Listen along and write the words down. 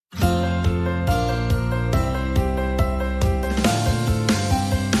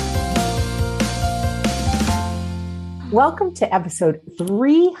Welcome to episode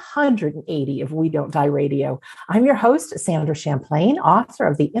 380 of We Don't Die Radio. I'm your host, Sandra Champlain, author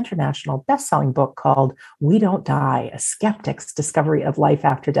of the international best-selling book called We Don't Die, A Skeptic's Discovery of Life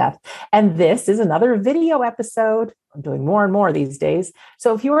After Death. And this is another video episode. I'm doing more and more these days.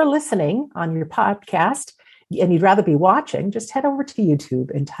 So if you are listening on your podcast and you'd rather be watching, just head over to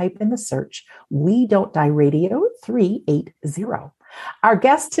YouTube and type in the search, We Don't Die Radio 380. Our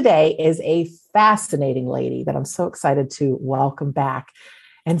guest today is a fascinating lady that I'm so excited to welcome back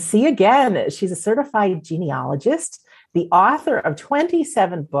and see again. She's a certified genealogist, the author of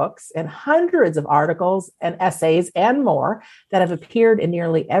 27 books and hundreds of articles and essays and more that have appeared in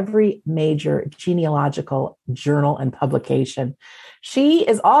nearly every major genealogical journal and publication. She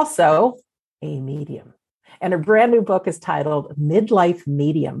is also a medium, and her brand new book is titled Midlife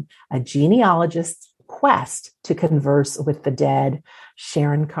Medium, a genealogist's quest to converse with the dead.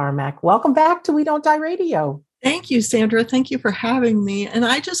 Sharon Carmack, welcome back to We Don't Die Radio. Thank you, Sandra. Thank you for having me. And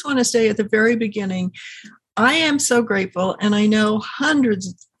I just want to say at the very beginning, I am so grateful, and I know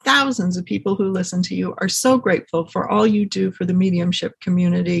hundreds, thousands of people who listen to you are so grateful for all you do for the mediumship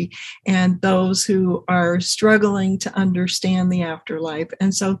community and those who are struggling to understand the afterlife.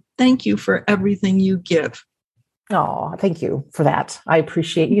 And so thank you for everything you give. Oh, thank you for that. I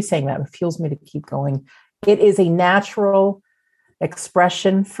appreciate you saying that. It fuels me to keep going. It is a natural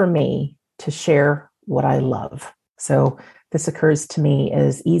expression for me to share what I love. So this occurs to me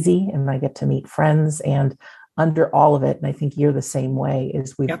as easy, and I get to meet friends and under all of it. And I think you're the same way,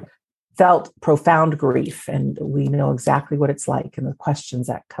 is we've felt profound grief and we know exactly what it's like and the questions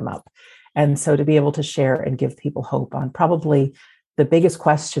that come up. And so to be able to share and give people hope on probably the biggest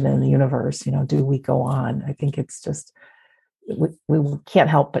question in the universe, do we go on? I think it's just, we can't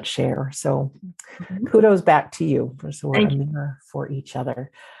help but share. So kudos back to you. So we're a mirror for each other.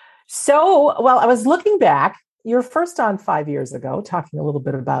 So, well, I was looking back. You were first on 5 years ago, talking a little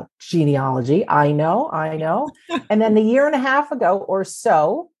bit about genealogy. I know. And then a year and a half ago or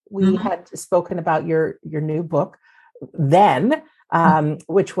so, we had spoken about your new book then,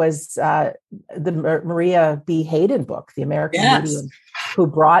 which was the Maria B. Hayden book, The American Medium, who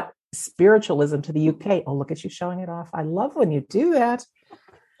brought spiritualism to the UK. Oh, look at you showing it off. I love when you do that.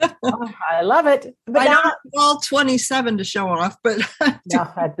 Oh, I love it. But I don't have all 27 to show off, but no,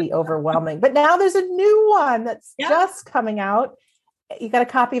 that'd be overwhelming. But now there's a new one that's just coming out. You got a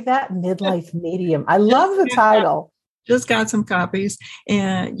copy of that? Midlife Medium. I love the title. Just got some copies.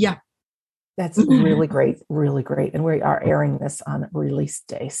 And that's really great, really great. And we are airing this on release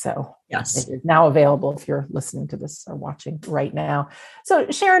day. So yes, it is now available if you're listening to this or watching right now.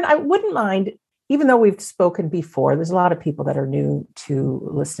 So Sharon, I wouldn't mind, even though we've spoken before, there's a lot of people that are new to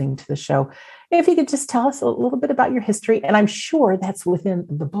listening to the show. If you could just tell us a little bit about your history, and I'm sure that's within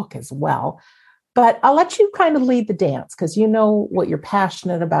the book as well. But I'll let you kind of lead the dance because you know what you're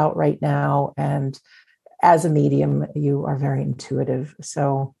passionate about right now. And as a medium, you are very intuitive.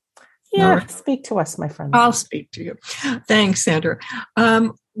 So speak to us, my friend. I'll speak to you. Thanks, Sandra.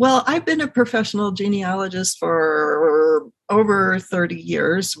 Well, I've been a professional genealogist for over 30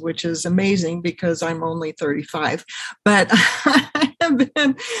 years, which is amazing because I'm only 35. But I have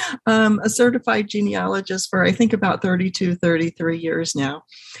been a certified genealogist for, I think, about 32, 33 years now.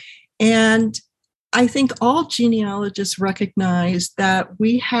 And I think all genealogists recognize that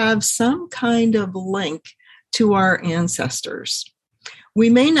we have some kind of link to our ancestors. We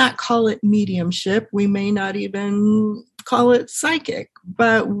may not call it mediumship. We may not even call it psychic,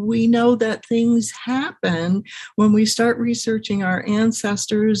 but we know that things happen when we start researching our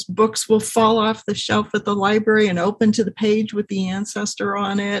ancestors. Books will fall off the shelf at the library and open to the page with the ancestor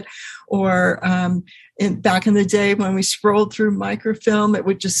on it. Or back in the day when we scrolled through microfilm, it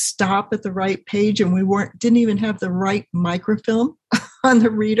would just stop at the right page and we didn't even have the right microfilm on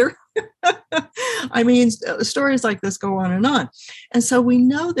the reader. I mean, stories like this go on. And so we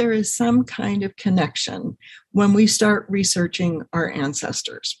know there is some kind of connection when we start researching our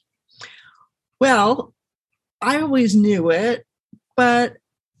ancestors. Well, I always knew it, but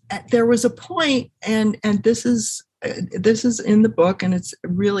there was a point, and this is in the book, and it's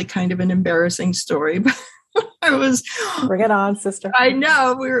really kind of an embarrassing story, but bring it on, sister. I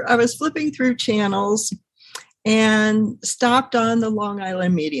know, I was flipping through channels and stopped on the Long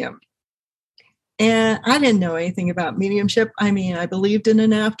Island Medium. And I didn't know anything about mediumship. I mean, I believed in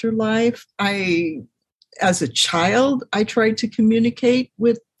an afterlife. As a child, I tried to communicate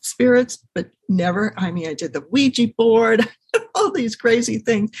with spirits, but never. I mean, I did the Ouija board, all these crazy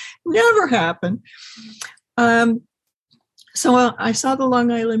things. Never happened. So I saw the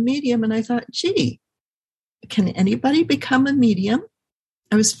Long Island Medium and I thought, gee, can anybody become a medium?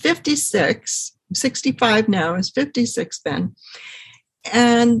 I was 56. 65 now. I was 56 then.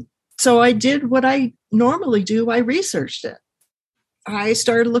 And so I did what I normally do. I researched it. I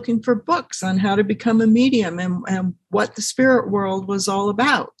started looking for books on how to become a medium and what the spirit world was all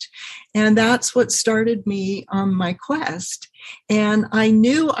about. And that's what started me on my quest. And I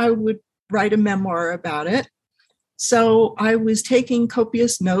knew I would write a memoir about it. So I was taking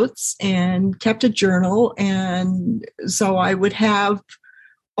copious notes and kept a journal. And so I would have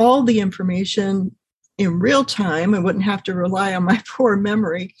all the information in real time. I wouldn't have to rely on my poor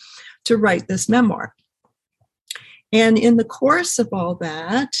memory to write this memoir. And in the course of all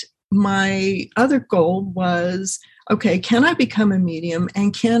that, my other goal was, okay, can I become a medium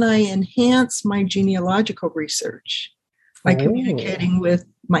and can I enhance my genealogical research by communicating with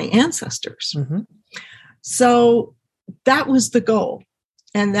my ancestors? Mm-hmm. So that was the goal.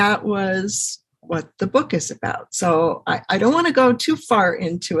 And that was what the book is about. So I don't want to go too far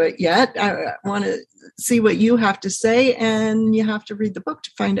into it yet. I want to see what you have to say, and you have to read the book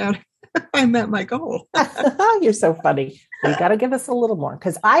to find out if I met my goal. You're so funny. You got to give us a little more,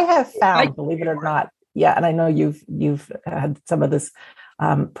 because I have found, believe it or not, and I know you've had some of this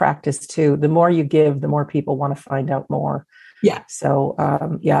practice too. The more you give, the more people want to find out more. Yeah. So,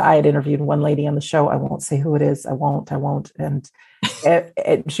 I had interviewed one lady on the show. I won't say who it is. I won't. And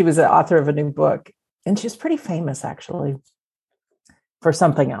she was the author of a new book, and she's pretty famous actually for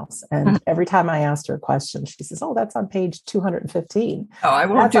something else. And every time I asked her a question, she says, "Oh, that's on page 215. Oh, I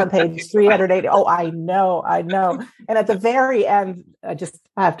won't. That's on page 380. Oh, I know. And at the very end, I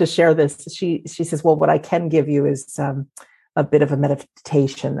have to share this. She says, "Well, what I can give you is a bit of a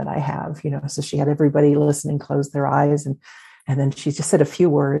meditation that I have, So she had everybody listening close their eyes, and then she just said a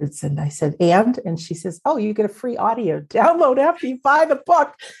few words, and I said, and she says, "Oh, you get a free audio download after you buy the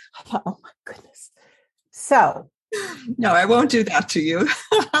book." I thought, oh my goodness. So no, I won't do that to you.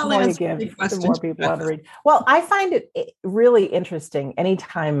 The more you give, the more people want to read. Well, I find it really interesting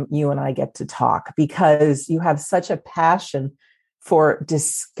anytime you and I get to talk, because you have such a passion for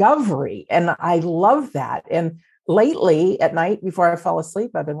discovery. And I love that. And lately at night before I fall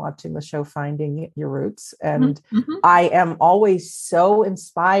asleep, I've been watching the show Finding Your Roots. And I am always so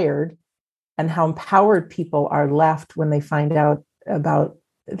inspired and how empowered people are left when they find out about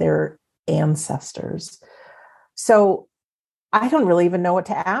their ancestors. So I don't really even know what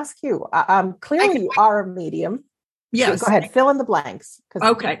to ask you. Clearly you are a medium. Yes. Go ahead. Fill in the blanks.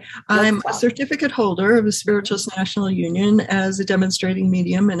 Okay. I'm a certificate holder of the Spiritualist National Union as a demonstrating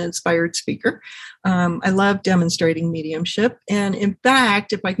medium and inspired speaker. I love demonstrating mediumship. And in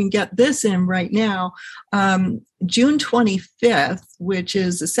fact, if I can get this in right now, June 25th, which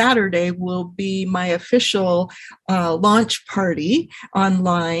is a Saturday, will be my official launch party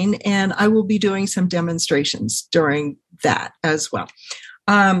online. And I will be doing some demonstrations during that as well.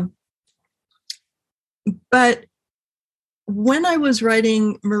 But when I was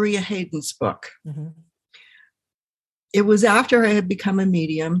writing Maria Hayden's book, it was after I had become a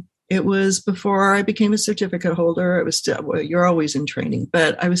medium. It was before I became a certificate holder. It was still, well, you're always in training,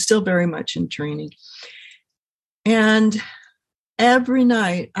 but I was still very much in training. And every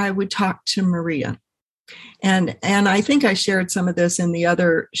night I would talk to Maria. And I think I shared some of this in the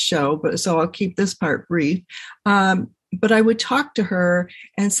other show, but so I'll keep this part brief. But I would talk to her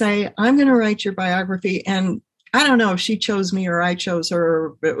and say, I'm going to write your biography. And I don't know if she chose me or I chose her,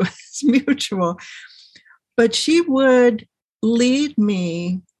 or it was mutual, but she would lead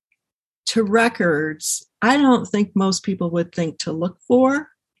me to records I don't think most people would think to look for.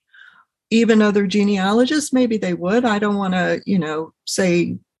 Even other genealogists, maybe they would. I don't want to,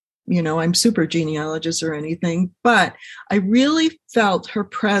 say, I'm super genealogist or anything, but I really felt her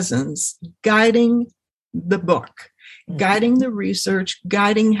presence guiding the book. Guiding the research,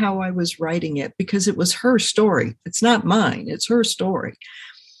 guiding how I was writing it, because it was her story. It's not mine. It's her story.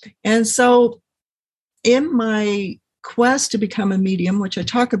 And so in my quest to become a medium, which I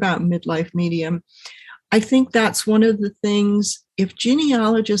talk about in Midlife Medium, I think that's one of the things, if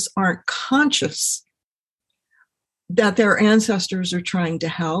genealogists aren't conscious that their ancestors are trying to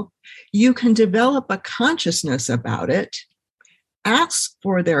help, you can develop a consciousness about it, ask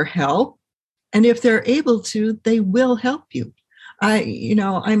for their help, and if they're able to, they will help you.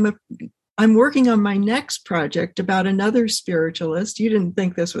 I'm working on my next project about another spiritualist. You didn't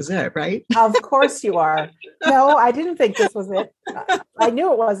think this was it, right? Of course you are. No, I didn't think this was it. I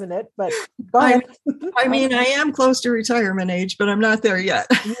knew it wasn't it, but go ahead. I am close to retirement age, but I'm not there yet.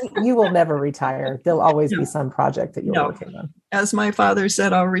 You will never retire. There'll always be some project that you're working on. As my father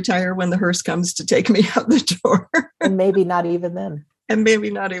said, I'll retire when the hearse comes to take me out the door. And maybe not even then.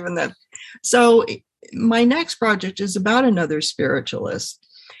 So my next project is about another spiritualist.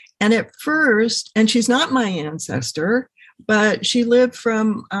 And at first, and she's not my ancestor, but she lived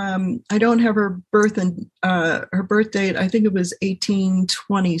from, I don't have her birth and her birth date. I think it was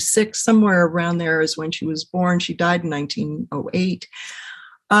 1826, somewhere around there is when she was born. She died in 1908.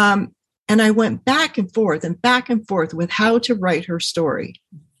 And I went back and forth with how to write her story.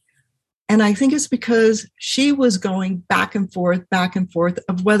 And I think it's because she was going back and forth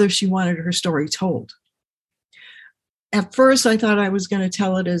of whether she wanted her story told. At first, I thought I was going to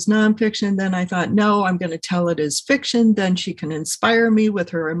tell it as nonfiction. Then I thought, no, I'm going to tell it as fiction. Then she can inspire me with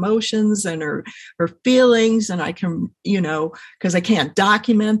her emotions and her feelings. And I can, because I can't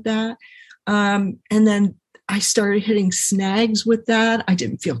document that. And then I started hitting snags with that. I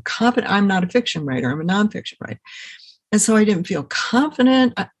didn't feel confident. I'm not a fiction writer. I'm a nonfiction writer. And so I didn't feel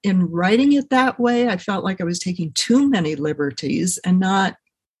confident in writing it that way. I felt like I was taking too many liberties and not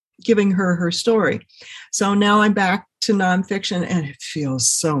giving her story. So now I'm back to nonfiction and it feels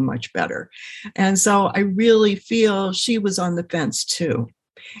so much better. And so I really feel she was on the fence too.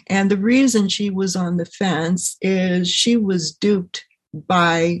 And the reason she was on the fence is she was duped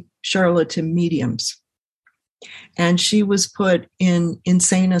by charlatan mediums. And she was put in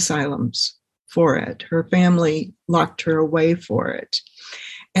insane asylums for it. Her family locked her away for it.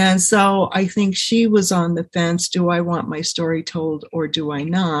 And so I think she was on the fence. Do I want my story told or do I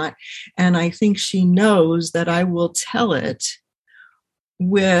not? And I think she knows that I will tell it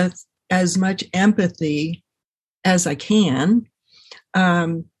with as much empathy as I can,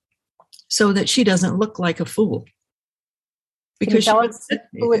 so that she doesn't look like a fool. Because can you tell us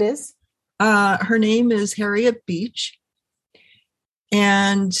who it is? Her name is Harriet Beach.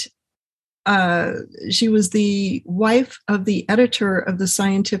 And she was the wife of the editor of the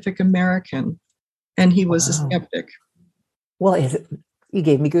Scientific American, and he was a skeptic. Well, you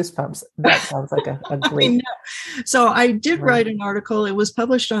gave me goosebumps. That sounds like a great. So I did write an article. It was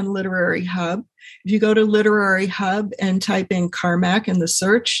published on Literary Hub. If you go to Literary Hub and type in Carmack in the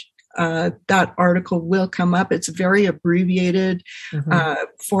search, that article will come up. It's a very abbreviated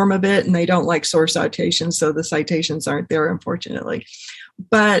form of it, and they don't like source citations, so the citations aren't there, unfortunately.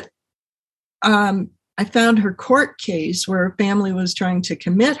 But I found her court case where her family was trying to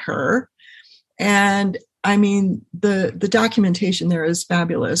commit her. And I mean, the documentation there is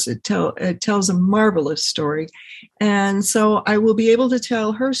fabulous. It tells a marvelous story. And so I will be able to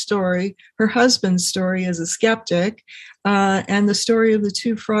tell her story, her husband's story as a skeptic, and the story of the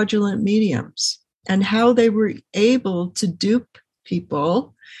two fraudulent mediums and how they were able to dupe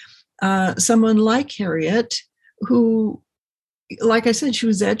people. Someone like Harriet, who, like I said, she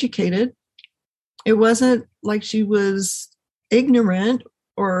was educated. It wasn't like she was ignorant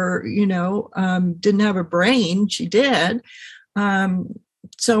or, didn't have a brain. She did.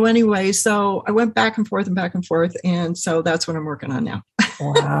 So anyway, so I went back and forth. And so that's what I'm working on now.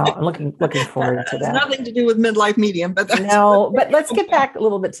 Wow. I'm looking forward to that. It's nothing to do with Midlife Medium, but but let's get back a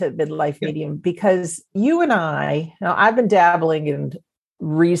little bit to Midlife Medium, because you and I've been dabbling in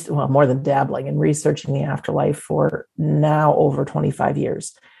more than dabbling in researching the afterlife for now over 25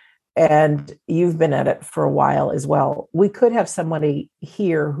 years. And you've been at it for a while as well. We could have somebody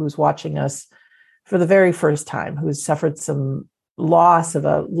here who's watching us for the very first time, who's suffered some loss of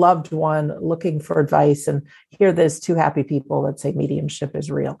a loved one, looking for advice. And here there's two happy people that say mediumship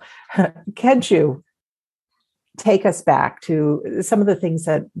is real. Can you take us back to some of the things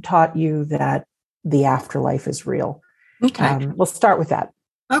that taught you that the afterlife is real? Okay. We'll start with that.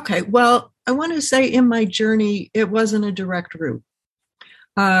 Okay. Well, I want to say in my journey, it wasn't a direct route.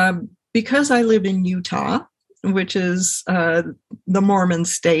 Because I live in Utah, which is the Mormon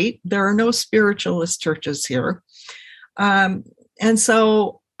state, there are no spiritualist churches here. And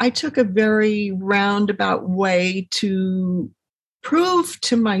so I took a very roundabout way to prove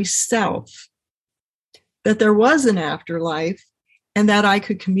to myself that there was an afterlife and that I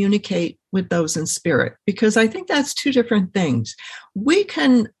could communicate with those in spirit, because I think that's two different things. We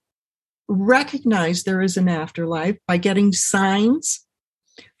can recognize there is an afterlife by getting signs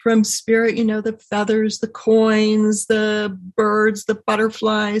from spirit, the feathers, the coins, the birds, the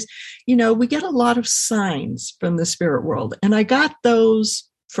butterflies. We get a lot of signs from the spirit world. And I got those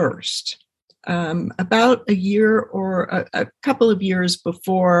first, about a year or a couple of years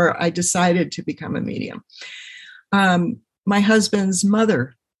before I decided to become a medium. My husband's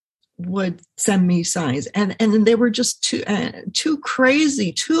mother would send me signs, and they were just too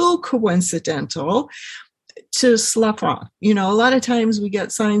crazy, too coincidental to slough off. A lot of times we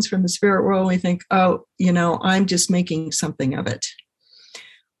get signs from the spirit world and we think, I'm just making something of it.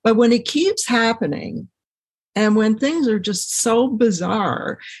 But when it keeps happening and when things are just so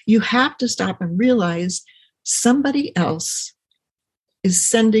bizarre, you have to stop and realize somebody else is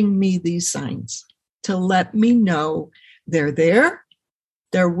sending me these signs to let me know they're there,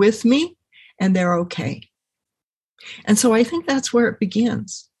 they're with me, and they're okay. And so I think that's where it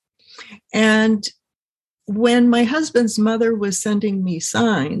begins. And when my husband's mother was sending me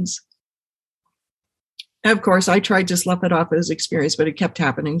signs, of course, I tried to slough it off as experience, but it kept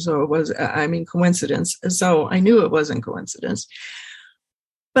happening. So it was, coincidence. So I knew it wasn't coincidence.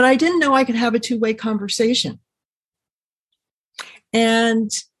 But I didn't know I could have a two-way conversation.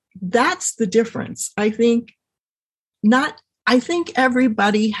 And that's the difference. I think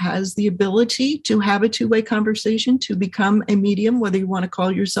everybody has the ability to have a two-way conversation, to become a medium, whether you want to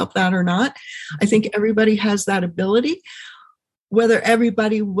call yourself that or not. I think everybody has that ability. Whether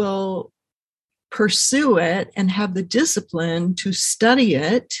everybody will pursue it and have the discipline to study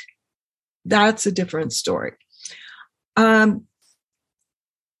it, that's a different story.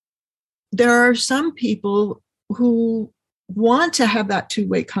 There are some people who want to have that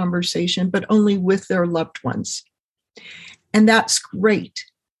two-way conversation, but only with their loved ones. And that's great.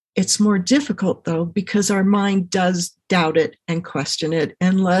 It's more difficult, though, because our mind does doubt it and question it,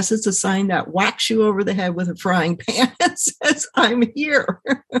 unless it's a sign that whacks you over the head with a frying pan and says, I'm here.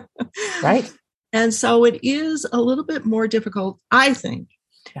 Right. And so it is a little bit more difficult, I think,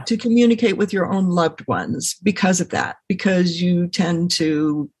 to communicate with your own loved ones because of that, because you tend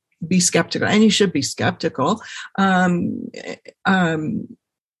to be skeptical, and you should be skeptical, and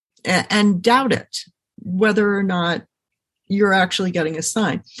doubt it, whether or not you're actually getting a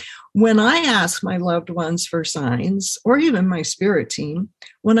sign. When I ask my loved ones for signs, or even my spirit team,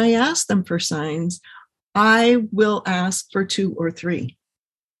 when I ask them for signs, I will ask for 2 or 3.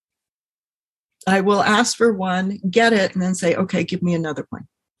 I will ask for one, get it, and then say, okay, give me another one.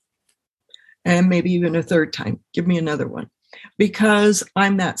 And maybe even a third time, give me another one, because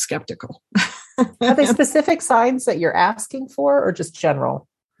I'm that skeptical. Are they specific signs that you're asking for, or just general?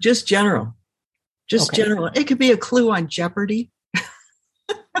 Just general. Just okay. General. It could be a clue on Jeopardy.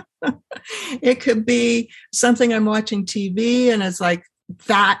 It could be something I'm watching TV and it's like,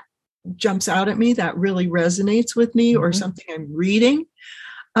 that jumps out at me, that really resonates with me, or something I'm reading.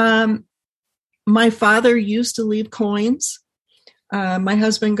 My father used to leave coins. My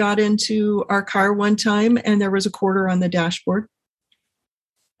husband got into our car one time and there was a quarter on the dashboard.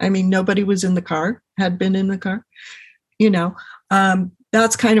 I mean, nobody was in the car, had been in the car.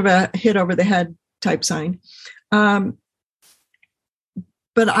 That's kind of a hit over the head type sign. But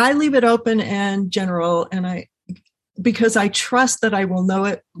I leave it open and general, and because I trust that I will know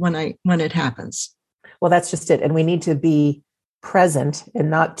it when it happens. Well, that's just it. And we need to be present and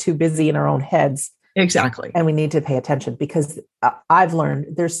not too busy in our own heads. Exactly. And we need to pay attention, because I've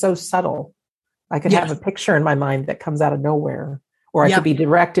learned they're so subtle. I could have a picture in my mind that comes out of nowhere, or I could be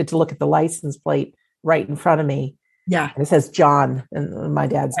directed to look at the license plate right in front of me. Yeah. And it says John and my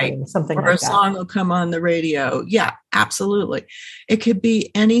dad's name, something like that. Or a song will come on the radio. Yeah, absolutely. It could be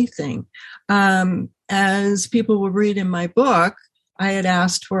anything. As people will read in my book, I had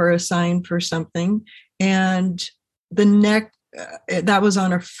asked for a sign for something, and that was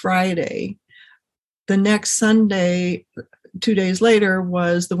on a Friday. The next Sunday, 2 days later,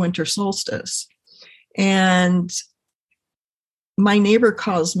 was the winter solstice. And my neighbor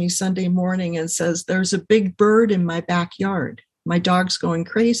calls me Sunday morning and says, there's a big bird in my backyard. My dog's going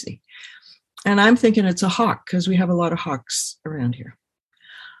crazy. And I'm thinking it's a hawk, because we have a lot of hawks around here.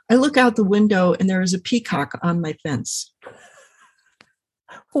 I look out the window and there is a peacock on my fence.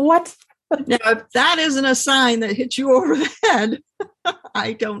 What? Now, if that isn't a sign that hits you over the head,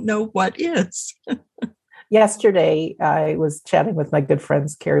 I don't know what is. Yesterday, I was chatting with my good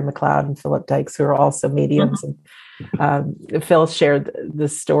friends, Carrie McLeod and Philip Dykes, who are also mediums. And Phil shared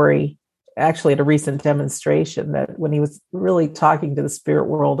this story actually at a recent demonstration, that when he was really talking to the spirit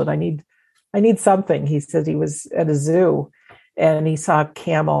world, and I need something, he said he was at a zoo and he saw a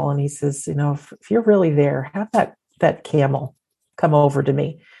camel, and he says, if you're really there, have that camel come over to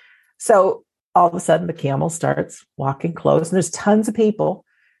me. So all of a sudden the camel starts walking close, and there's tons of people.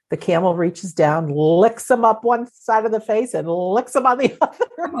 The camel reaches down, licks him up one side of the face and licks him on the other.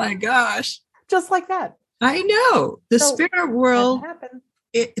 Oh my gosh. Just like that. I know. The spirit world,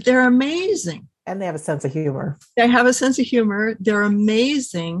 they're amazing. And they have a sense of humor. They have a sense of humor. They're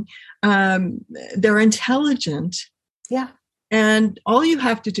amazing. They're intelligent. Yeah. And all you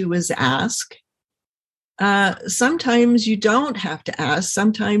have to do is ask. Sometimes you don't have to ask.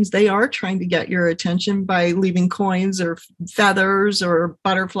 Sometimes they are trying to get your attention by leaving coins or feathers or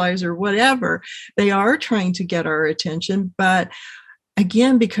butterflies or whatever. They are trying to get our attention. But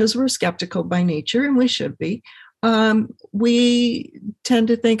again, because we're skeptical by nature, and we should be, we tend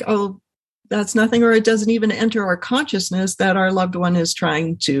to think, oh, that's nothing, or it doesn't even enter our consciousness that our loved one is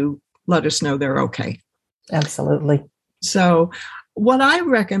trying to let us know they're okay. Absolutely. So what I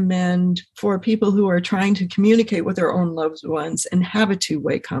recommend for people who are trying to communicate with their own loved ones and have a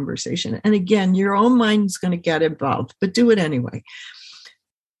two-way conversation, and again, your own mind's going to get involved, but do it anyway.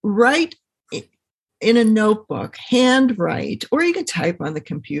 Write in a notebook, handwrite, or you can type on the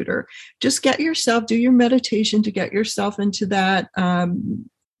computer. Just do your meditation to get yourself into that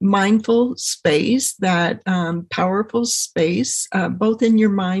mindful space, that powerful space, both in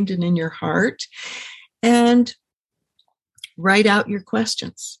your mind and in your heart, and write out your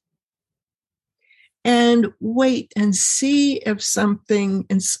questions. And wait and see if something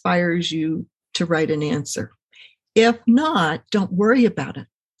inspires you to write an answer. If not, don't worry about it.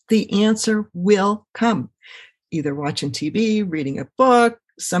 The answer will come. Either watching TV, reading a book,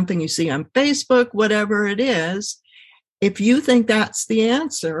 something you see on Facebook, whatever it is. If you think that's the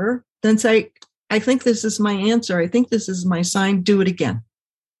answer, then say, I think this is my answer. I think this is my sign. Do it again.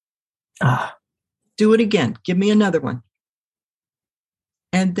 Do it again. Give me another one.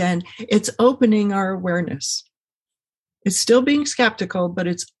 And then it's opening our awareness. It's still being skeptical, but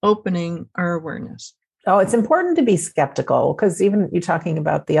it's opening our awareness. Oh, it's important to be skeptical, because even you talking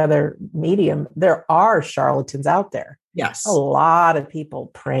about the other medium, there are charlatans out there. Yes. A lot of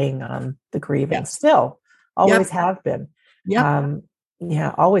people preying on the grieving still, always have been.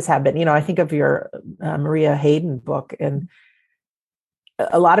 Always have been. I think of your Maria Hayden book, and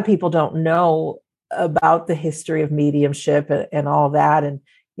a lot of people don't know about the history of mediumship and all that. And,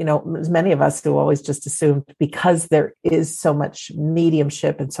 many of us who always just assumed, because there is so much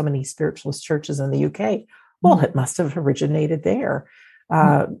mediumship and so many spiritualist churches in the UK, well, it must have originated there.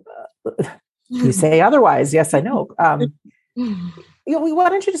 You say otherwise. Yes, I know. Why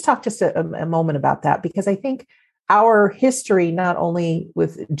don't you just talk just a moment about that? Because I think our history, not only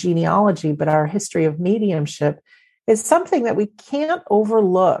with genealogy, but our history of mediumship, is something that we can't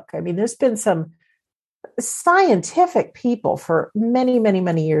overlook. I mean, there's been some scientific people for many, many,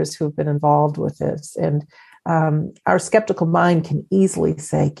 many years who've been involved with this. And our skeptical mind can easily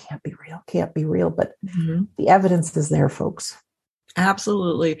say, can't be real. But the evidence is there, folks.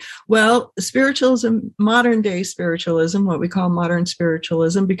 Absolutely. Well, spiritualism, modern day spiritualism, what we call modern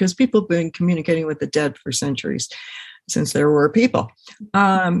spiritualism, because people have been communicating with the dead for centuries, since there were people,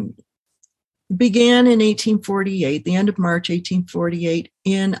 began in 1848, the end of March 1848,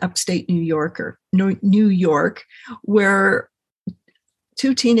 in upstate New York, where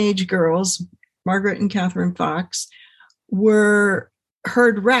two teenage girls, Margaret and Catherine Fox,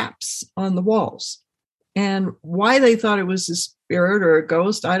 heard raps on the walls. And why they thought it was a spirit or a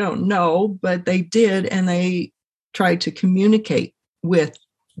ghost, I don't know, but they did, and they tried to communicate with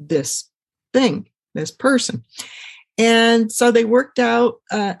this person. And so they worked out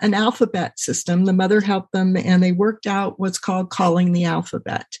an alphabet system. The mother helped them, and they worked out what's called calling the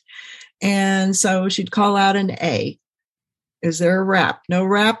alphabet. And so she'd call out an A. Is there a rap? No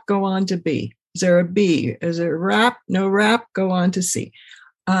rap, go on to B. Is there a B? Is there a rap? No rap, go on to C.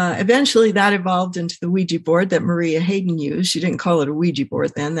 Eventually that evolved into the Ouija board that Maria Hayden used. She didn't call it a Ouija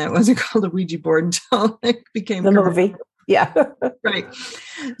board then. That wasn't called a Ouija board until it became the movie. Yeah. Right.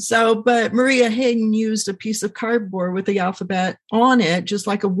 So, but Maria Hayden used a piece of cardboard with the alphabet on it, just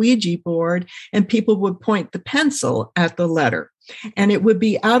like a Ouija board, and people would point the pencil at the letter, and it would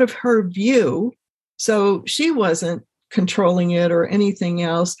be out of her view. So she wasn't controlling it or anything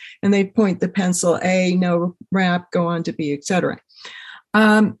else. And they'd point the pencil, A, no rap, go on to B, etc.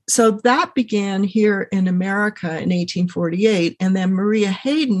 So that began here in America in 1848. And then Maria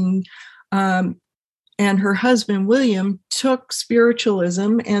Hayden and her husband, William, took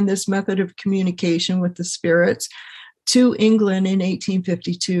spiritualism and this method of communication with the spirits to England in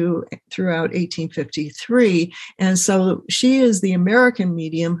 1852 throughout 1853. And so she is the American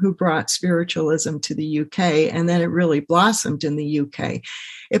medium who brought spiritualism to the UK, and then it really blossomed in the UK.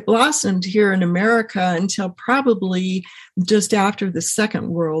 It blossomed here in America until probably just after the Second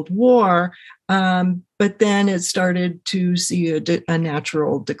World War, but then it started to see a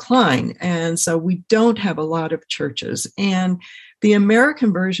natural decline. And so we don't have a lot of churches. And the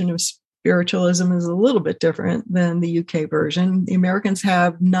American version of spiritualism is a little bit different than the UK version. The Americans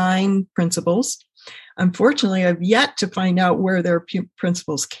have 9 principles. Unfortunately, I've yet to find out where their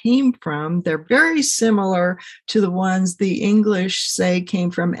principles came from. They're very similar to the ones the English say came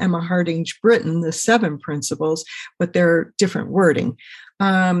from Emma Hardinge Britten, the 7 principles, but they're different wording.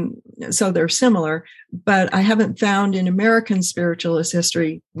 So they're similar, but I haven't found in American spiritualist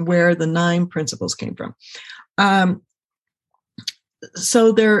history where the 9 principles came from.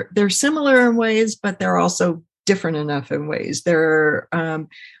 So they're similar in ways, but they're also different enough in ways. They're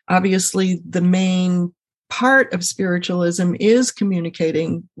obviously the main part of spiritualism is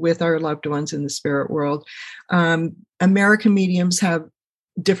communicating with our loved ones in the spirit world. American mediums have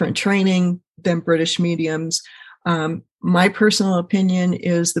different training than British mediums. My personal opinion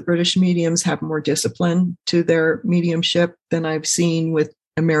is the British mediums have more discipline to their mediumship than I've seen with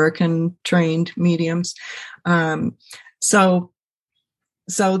American trained mediums. So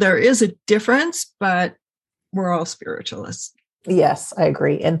there is a difference, but we're all spiritualists. Yes, I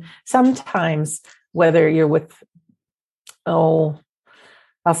agree. And sometimes whether you're with, I'll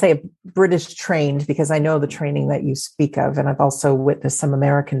say British trained, because I know the training that you speak of, and I've also witnessed some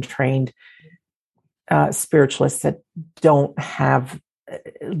American trained spiritualists that don't have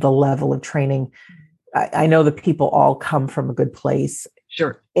the level of training. I know the people all come from a good place.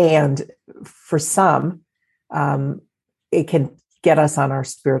 Sure. And for some, it can get us on our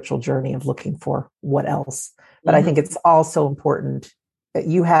spiritual journey of looking for what else. But I think it's also important that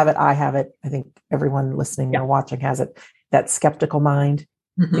you have it, I have it. I think everyone listening or watching has it, that skeptical mind,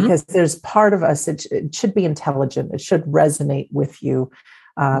 because there's part of us, it should be intelligent. It should resonate with you.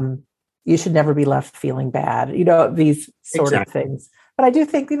 You should never be left feeling bad, these sort of things. But I do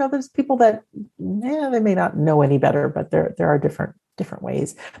think, there's people that, they may not know any better, but there are different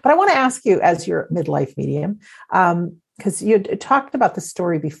ways. But I want to ask you, as your midlife medium, because you talked about the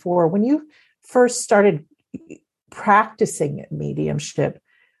story before, when you first started practicing mediumship,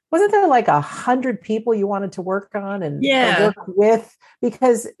 wasn't there like 100 people you wanted to work on and work with?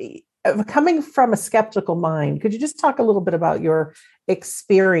 Because coming from a skeptical mind, could you just talk a little bit about your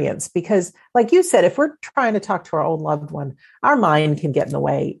experience? Because like you said, if we're trying to talk to our own loved one, our mind can get in the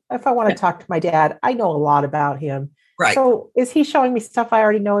way. If I want to talk to my dad, I know a lot about him. Right. So is he showing me stuff I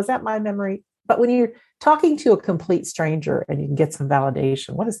already know? Is that my memory? But when you're talking to a complete stranger and you can get some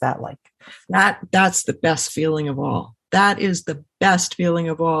validation, what is that like? That's the best feeling of all. That is the best feeling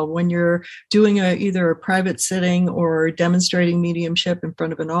of all, when you're doing either a private sitting or demonstrating mediumship in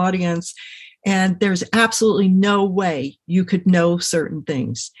front of an audience, and there's absolutely no way you could know certain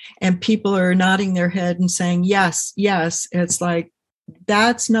things, and people are nodding their head and saying yes, yes. It's like,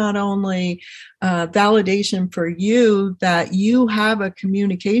 that's not only validation for you that you have a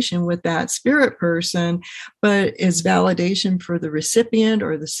communication with that spirit person, but it's validation for the recipient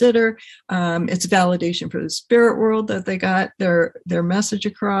or the sitter. It's validation for the spirit world that they got their message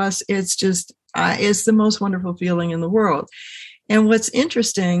across. It's just, it's the most wonderful feeling in the world. And what's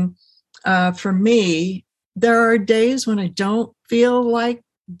interesting for me, there are days when I don't feel like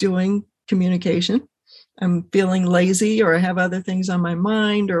doing communication. I'm feeling lazy, or I have other things on my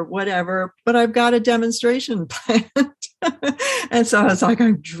mind or whatever, but I've got a demonstration planned. And so it's like,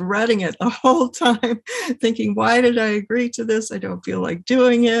 I'm dreading it the whole time, thinking, why did I agree to this? I don't feel like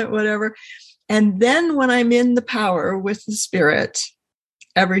doing it, whatever. And then when I'm in the power with the spirit,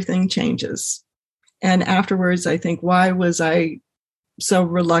 everything changes. And afterwards, I think, why was I so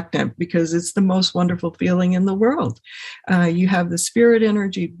reluctant? Because it's the most wonderful feeling in the world. You have the spirit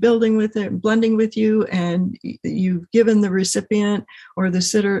energy building with it, blending with you, and you've given the recipient or the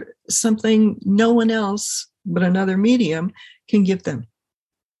sitter something no one else but another medium can give them.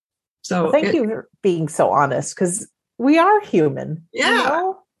 So thank you for being so honest, because we are human.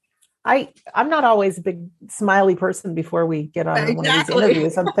 Yeah. I'm not always a big smiley person before we get on one of these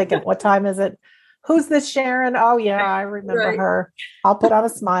interviews. I'm thinking, what time is it? Who's this Sharon? Oh, yeah, I remember her. I'll put on a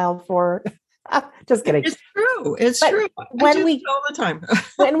smile for her. Just kidding. It's true. It's true. When we all the time.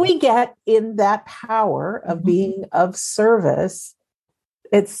 when we get in that power of being of service,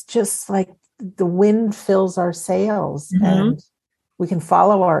 it's just like the wind fills our sails and we can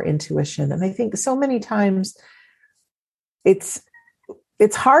follow our intuition. And I think so many times it's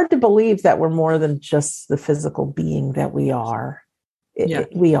hard to believe that we're more than just the physical being that we are.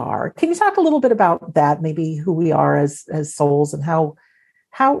 We are. Can you talk a little bit about that? Maybe who we are as souls, and how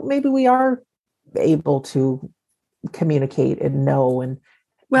maybe we are able to communicate and know and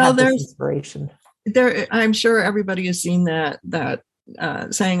have this inspiration. I'm sure everybody has seen that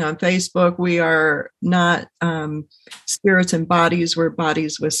saying on Facebook, we are not spirits and bodies, we're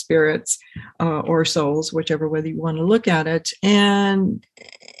bodies with spirits or souls, whichever way you want to look at it. And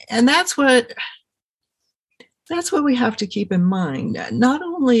that's what we have to keep in mind. Not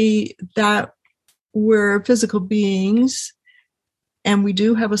only that we're physical beings and we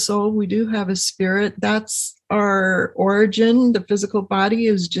do have a soul, we do have a spirit. That's our origin. The physical body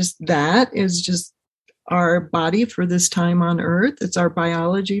is just our body for this time on earth. It's our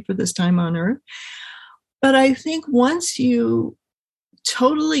biology for this time on earth. But I think once you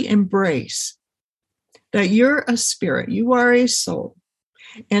totally embrace that you're a spirit, you are a soul,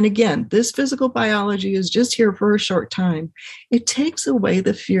 And again, this physical biology is just here for a short time. It takes away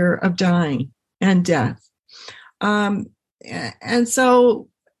the fear of dying and death. And so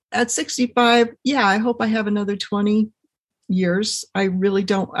at 65, yeah, I hope I have another 20 years. I really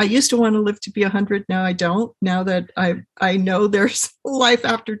don't. I used to want to live to be 100. Now I don't. Now that I know there's life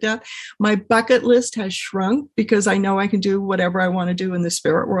after death, my bucket list has shrunk because I know I can do whatever I want to do in the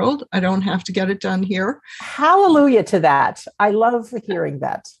spirit world. I don't have to get it done here. Hallelujah to that. I love hearing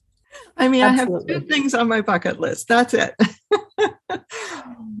that. I mean, Absolutely. I have 2 things on my bucket list. That's it.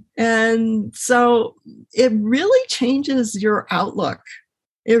 And so it really changes your outlook.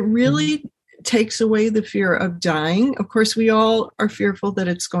 It really takes away the fear of dying. Of course, we all are fearful that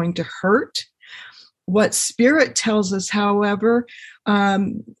it's going to hurt. What spirit tells us, however,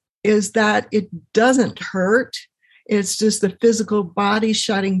 is that it doesn't hurt. It's just the physical body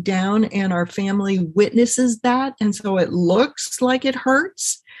shutting down, and our family witnesses that. And so it looks like it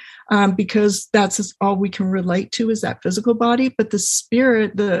hurts because that's all we can relate to is that physical body. But the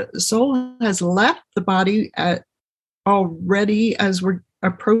spirit, the soul has left the body already as we're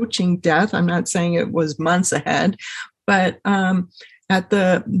approaching death. I'm not saying it was months ahead, but at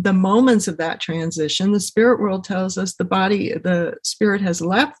the moments of that transition, the spirit world tells us the spirit has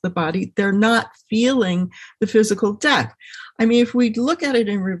left the body. They're not feeling the physical death. I mean, if we look at it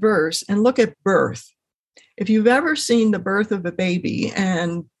in reverse and look at birth, if you've ever seen the birth of a baby,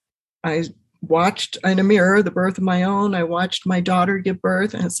 and I watched in a mirror the birth of my own, I watched my daughter give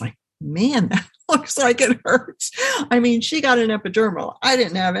birth, and it's like, man, that looks like it hurts. I mean, she got an epidural. I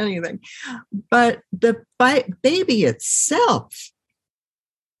didn't have anything. But the baby itself,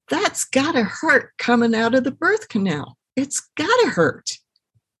 that's got to hurt coming out of the birth canal. It's got to hurt.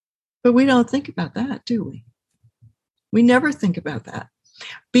 But we don't think about that, do we? We never think about that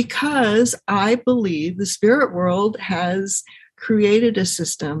because I believe the spirit world has created a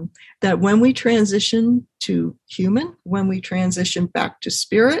system that when we transition to human, when we transition back to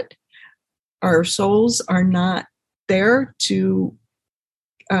spirit, our souls are not there to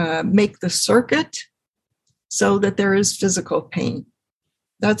make the circuit so that there is physical pain.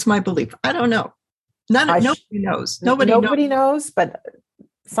 That's my belief. I don't know. Nobody knows. Nobody knows, but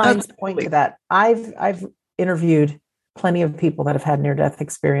signs point to that. I've interviewed plenty of people that have had near-death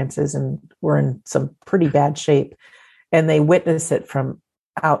experiences and were in some pretty bad shape, and they witness it from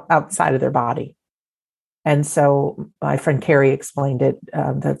outside of their body. And so my friend Carrie explained it.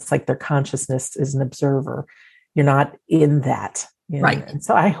 That's like their consciousness is an observer. You're not in that. You know? Right. And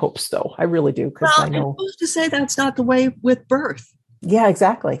so I hope so. I really do. Because I know. Who's to say that's not the way with birth? Yeah,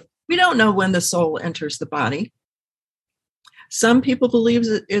 exactly. We don't know when the soul enters the body. Some people believe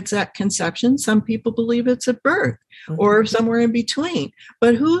it's at conception. Some people believe it's at birth or somewhere in between.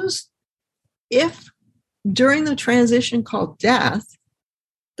 But if during the transition called death,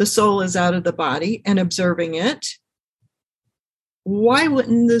 the soul is out of the body and observing it, why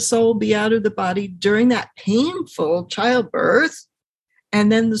wouldn't the soul be out of the body during that painful childbirth and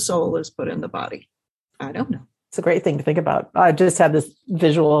then the soul is put in the body? I don't know. It's a great thing to think about. I just had this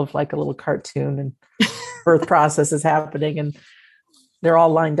visual of like a little cartoon and birth process is happening and they're all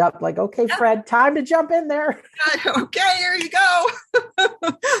lined up like, okay, Fred, time to jump in there. Okay, here you go.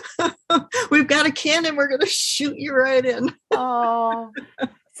 We've got a cannon. We're going to shoot you right in. Oh,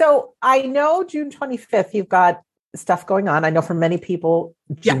 so I know June 25th, you've got stuff going on. I know for many people,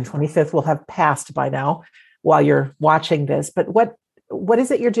 June 25th will have passed by now while you're watching this, but what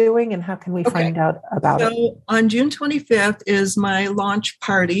is it you're doing and how can we find out about it? So on June 25th is my launch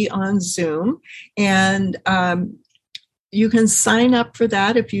party on Zoom. And you can sign up for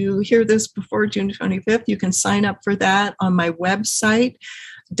that. If you hear this before June 25th, you can sign up for that on my website,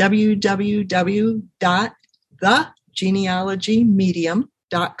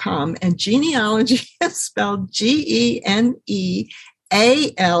 www.thegenealogymedium.com. And genealogy is spelled GENEALOGY,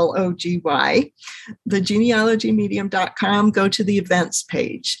 thegenealogymedium.com. Go to the events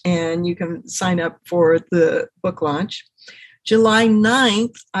page and you can sign up for the book launch. July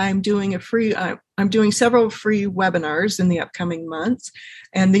 9th, I'm doing several free webinars in the upcoming months,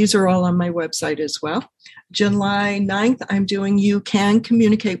 and these are all on my website as well. July 9th, I'm doing You Can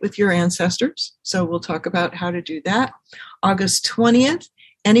Communicate with Your Ancestors, so we'll talk about how to do that. August 20th,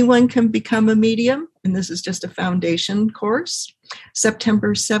 Anyone Can Become a Medium, and this is just a foundation course.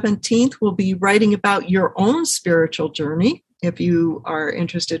 September 17th, we'll be writing about your own spiritual journey, if you are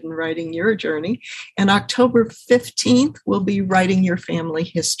interested in writing your journey. And October 15th, we'll be writing your family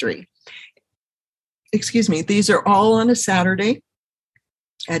history. These are all on a Saturday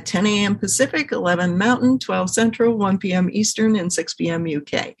at 10 a.m. Pacific, 11 Mountain, 12 Central, 1 p.m. Eastern, and 6 p.m.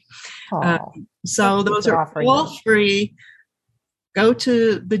 UK. So those are all free. go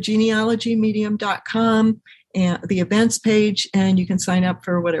to the genealogymedium.com and the events page, and you can sign up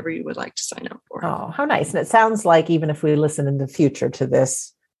for whatever you would like to sign up for. Oh, how nice. And it sounds like even if we listen in the future to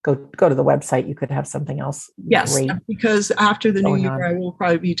this, go to the website, you could have something else. Yes, great because after the new year, on. I will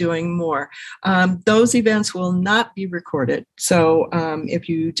probably be doing more. Those events will not be recorded. So if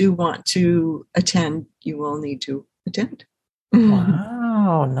you do want to attend, you will need to attend.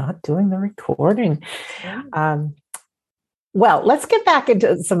 Wow, not doing the recording. Well, let's get back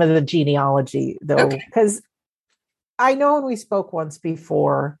into some of the genealogy, though, because I know when we spoke once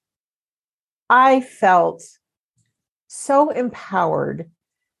before, I felt so empowered.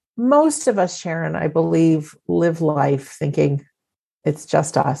 Most of us, Sharon, I believe, live life thinking it's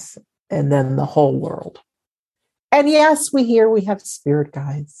just us and then the whole world. And yes, we have spirit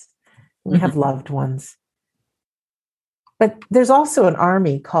guides, we have loved ones. But there's also an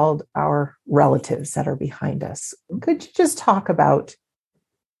army called our relatives that are behind us. Could you just talk about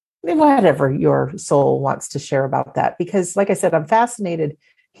whatever your soul wants to share about that? Because like I said, I'm fascinated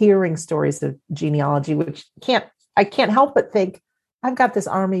hearing stories of genealogy, which I can't help but think I've got this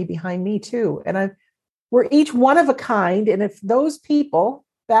army behind me too. And we're each one of a kind. And if those people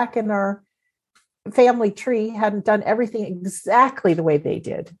back in our family tree hadn't done everything exactly the way they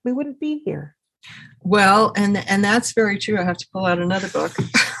did, we wouldn't be here. Well, and that's very true. I have to pull out another book.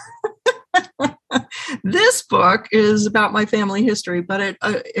 This book is about my family history, but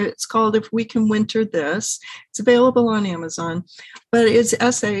it's called If We Can Winter This. It's available on Amazon, but it's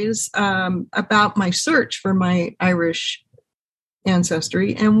essays about my search for my Irish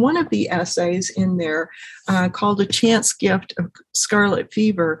ancestry. And one of the essays in there, called A Chance Gift of Scarlet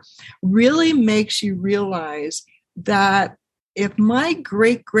Fever, really makes you realize that if my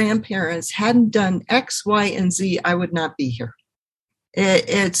great-grandparents hadn't done X, Y, and Z, I would not be here.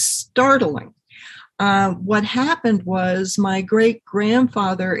 It's startling. What happened was my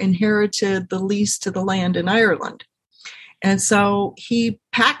great-grandfather inherited the lease to the land in Ireland. And so he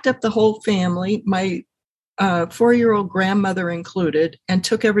packed up the whole family, my 4-year-old grandmother included, and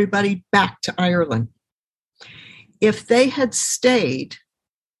took everybody back to Ireland. If they had stayed,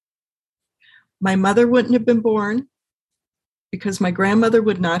 my mother wouldn't have been born, because my grandmother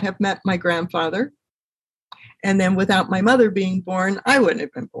would not have met my grandfather. And then without my mother being born, I wouldn't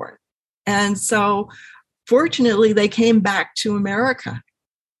have been born. And so fortunately, they came back to America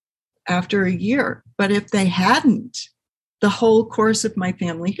after a year. But if they hadn't, the whole course of my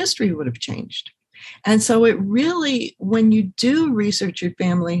family history would have changed. And so it really, when you do research your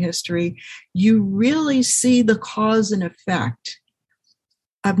family history, you really see the cause and effect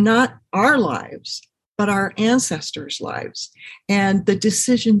of not our lives, but our ancestors' lives and the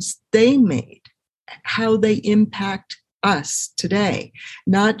decisions they made, how they impact us today,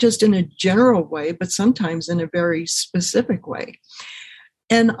 not just in a general way, but sometimes in a very specific way.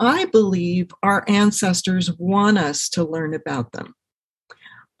 And I believe our ancestors want us to learn about them.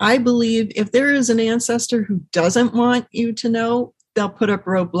 I believe if there is an ancestor who doesn't want you to know, they'll put up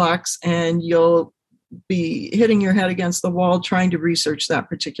roadblocks and you'll be hitting your head against the wall trying to research that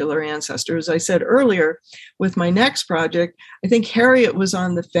particular ancestor. As I said earlier, with my next project, I think Harriet was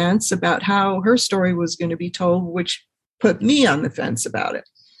on the fence about how her story was going to be told, which put me on the fence about it.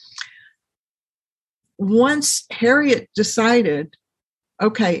 Once Harriet decided,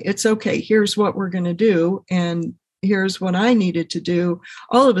 okay, it's okay, here's what we're going to do, and here's what I needed to do,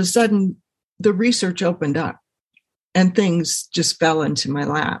 all of a sudden, the research opened up and things just fell into my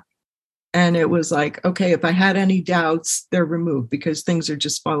lap. And it was like, okay, if I had any doubts, they're removed because things are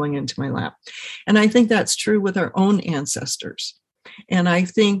just falling into my lap. And I think that's true with our own ancestors. And I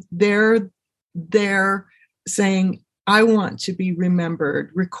think they're saying, I want to be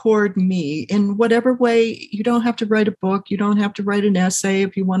remembered, record me in whatever way. You don't have to write a book. You don't have to write an essay.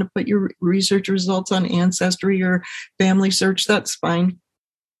 If you want to put your research results on Ancestry or Family Search, that's fine.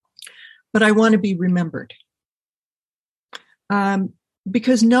 But I want to be remembered.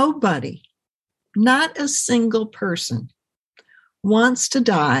 Because nobody, not a single person, wants to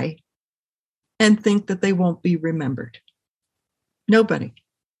die and think that they won't be remembered. Nobody.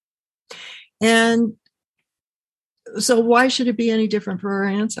 And so why should it be any different for our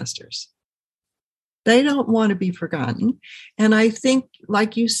ancestors? They don't want to be forgotten. And I think,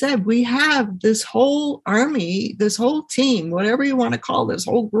 like you said, we have this whole army, this whole team, whatever you want to call this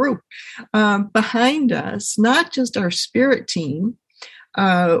whole group, behind us, not just our spirit team,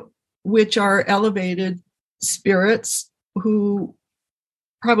 which are elevated spirits who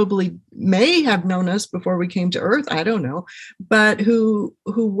probably may have known us before we came to Earth, I don't know, but who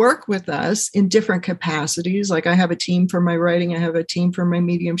work with us in different capacities. Like I have a team for my writing, I have a team for my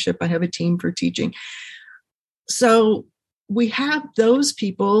mediumship, I have a team for teaching. So we have those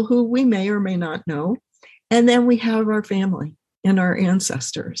people who we may or may not know. And then we have our family and our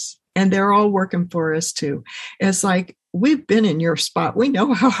ancestors, and they're all working for us too. It's like, we've been in your spot. We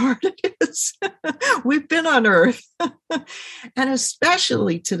know how hard it is. We've been on earth. And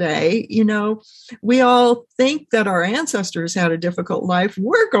especially today, we all think that our ancestors had a difficult life.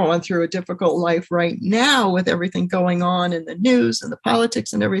 We're going through a difficult life right now with everything going on in the news and the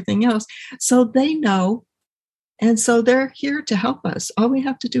politics and everything else. So they know. And so they're here to help us. All we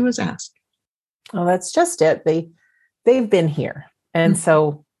have to do is ask. Well, that's just it. They've been here. And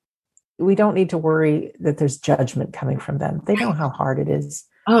so we don't need to worry that there's judgment coming from them. They know how hard it is.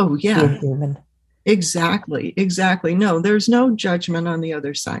 Oh, yeah. Being human. Exactly. No, there's no judgment on the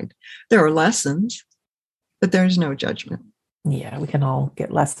other side. There are lessons, but there's no judgment. Yeah, we can all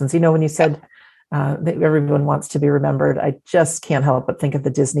get lessons. When you said that everyone wants to be remembered, I just can't help but think of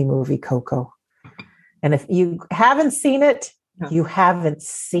the Disney movie Coco. And if you haven't seen it, you haven't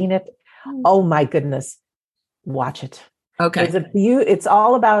seen it. Oh my goodness. Watch it. Okay. It's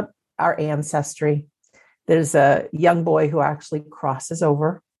all about our ancestry. There's a young boy who actually crosses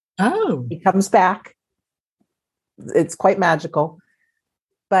over. Oh. He comes back. It's quite magical.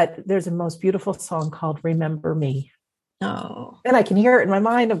 But there's a most beautiful song called Remember Me. Oh. And I can hear it in my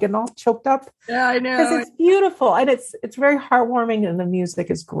mind. I'm getting all choked up. Yeah, I know. Because it's beautiful and it's very heartwarming and the music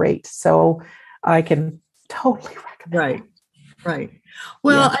is great. So I can totally recommend it. Right.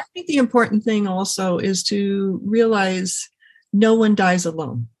 Well, I think the important thing also is to realize no one dies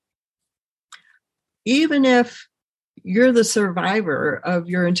alone. Even if you're the survivor of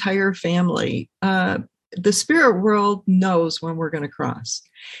your entire family, the spirit world knows when we're going to cross.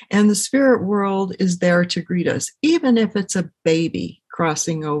 And the spirit world is there to greet us, even if it's a baby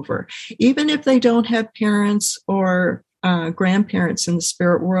crossing over, even if they don't have parents or grandparents in the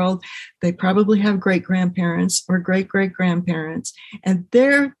spirit world. They probably have great-grandparents or great-great-grandparents, and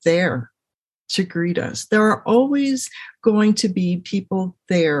they're there to greet us. There are always going to be people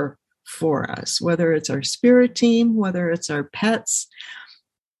there for us, whether it's our spirit team, whether it's our pets,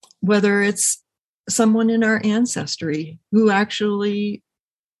 whether it's someone in our ancestry who actually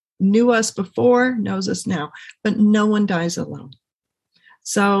knew us before, knows us now, but no one dies alone.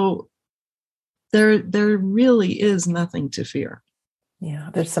 So there really is nothing to fear. Yeah,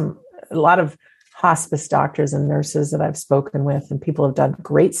 there's a lot of hospice doctors and nurses that I've spoken with, and people have done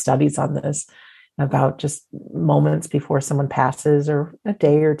great studies on this about just moments before someone passes or a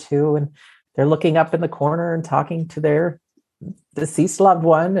day or two, and they're looking up in the corner and talking to their deceased loved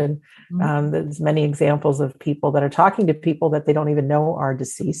one. And there's many examples of people that are talking to people that they don't even know are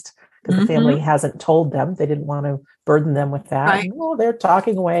deceased because the family hasn't told them. They didn't want to burden them with that. Right. And, they're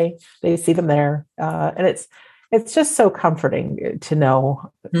talking away. They see them there. And it's just so comforting to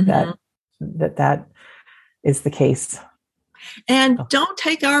know that is the case. And don't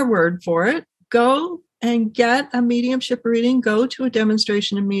take our word for it. Go and get a mediumship reading. Go to a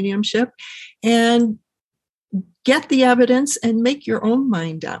demonstration of mediumship and get the evidence and make your own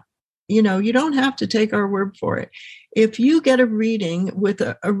mind up. You don't have to take our word for it. If you get a reading with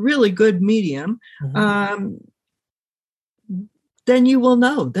a really good medium, then you will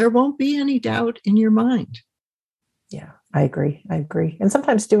know. There won't be any doubt in your mind. Yeah, I agree. And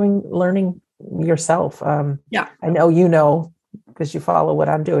sometimes learning yourself. I know because you follow what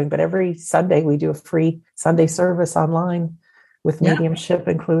I'm doing, but every Sunday we do a free Sunday service online with mediumship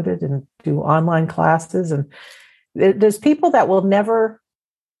included and do online classes. And there's people that will never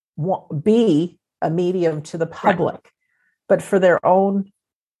be a medium to the public, but for their own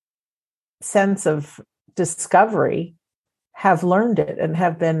sense of discovery have learned it and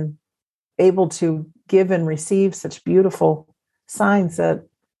have been able to give and receive such beautiful signs that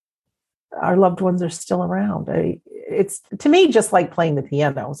our loved ones are still around. It's to me just like playing the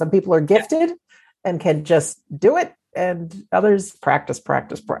piano. Some people are gifted and can just do it, and others practice.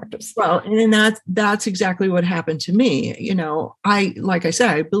 Well, and that's exactly what happened to me. Like I said,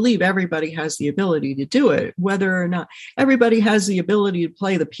 I believe everybody has the ability to do it. Whether or not everybody has the ability to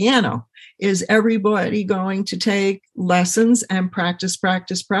play the piano, is everybody going to take lessons and practice?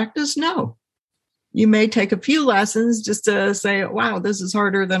 No. You may take a few lessons just to say, wow, this is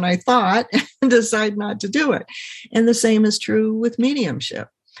harder than I thought, and decide not to do it. And the same is true with mediumship.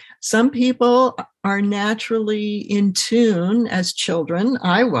 Some people are naturally in tune as children.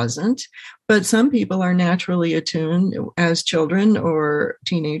 I wasn't, but some people are naturally attuned as children or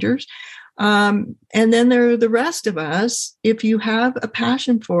teenagers. And then there are the rest of us. If you have a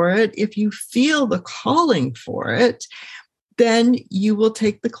passion for it, if you feel the calling for it, then you will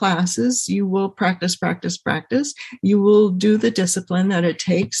take the classes, you will practice. You will do the discipline that it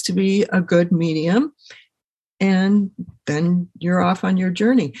takes to be a good medium. And then you're off on your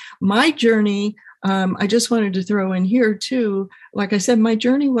journey. My journey, I just wanted to throw in here too, like I said, my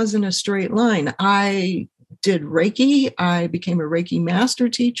journey wasn't a straight line. I did Reiki. I became a Reiki master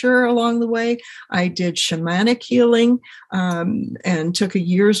teacher along the way. I did shamanic healing and took a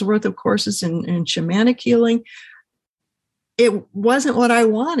year's worth of courses in shamanic healing. It wasn't what I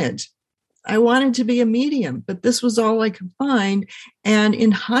wanted. I wanted to be a medium, but this was all I could find. And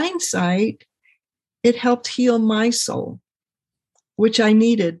in hindsight, it helped heal my soul, which I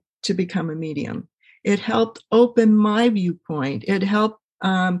needed to become a medium. It helped open my viewpoint. It helped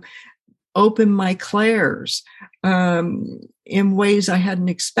open my clairs in ways I hadn't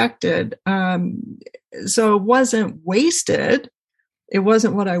expected. So it wasn't wasted. It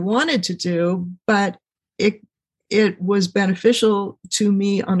wasn't what I wanted to do, but it was beneficial to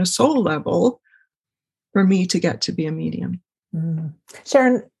me on a soul level for me to get to be a medium. Mm.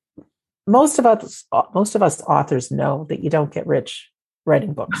 Sharon, most of us authors know that you don't get rich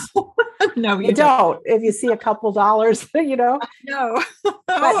writing books. No, you don't. If you see a couple dollars, No.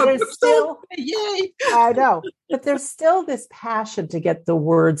 But there's still, yay. I know, but there's still this passion to get the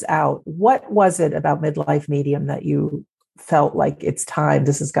words out. What was it about Midlife Medium that you felt like it's time,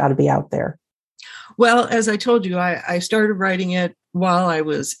 this has got to be out there? Well, as I told you, I started writing it while I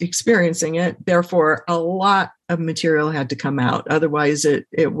was experiencing it. Therefore, a lot of material had to come out. Otherwise,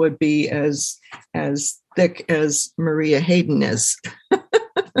 it would be as thick as Maria Hayden is.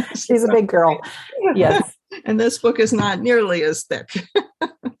 She's a big girl. Yes. And this book is not nearly as thick.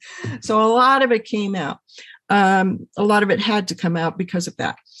 So a lot of it came out. A lot of it had to come out because of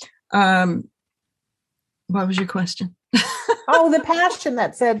that. What was your question? Oh, the passion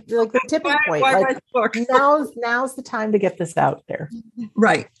that said, like, the tipping point. Why like, now's the time to get this out there.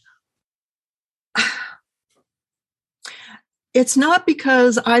 Right. It's not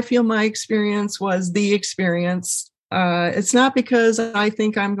because I feel my experience was the experience. It's not because I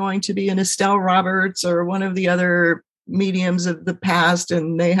think I'm going to be an Estelle Roberts or one of the other mediums of the past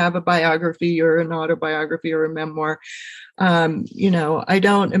and they have a biography or an autobiography or a memoir. I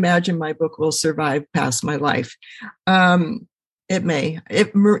don't imagine my book will survive past my life. It may.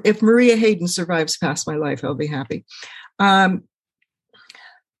 If Maria Hayden survives past my life, I'll be happy. I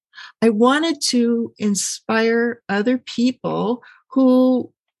wanted to inspire other people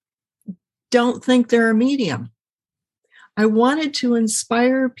who don't think they're a medium. I wanted to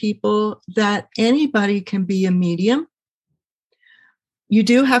inspire people that anybody can be a medium. You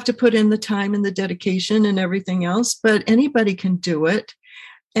do have to put in the time and the dedication and everything else, but anybody can do it.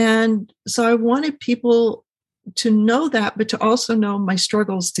 And so I wanted people to know that, but to also know my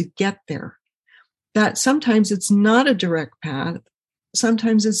struggles to get there. That sometimes it's not a direct path.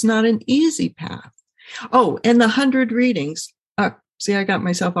 Sometimes it's not an easy path. Oh, and the 100 readings. See, I got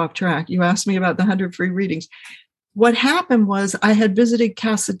myself off track. You asked me about the 100 free readings. What happened was I had visited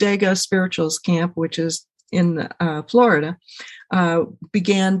Casadega Spiritualist Camp, which is in Florida,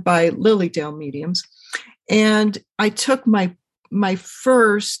 began by Lilydale mediums. And I took my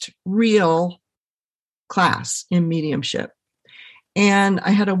first real class in mediumship. And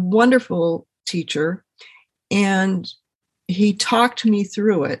I had a wonderful teacher, and he talked me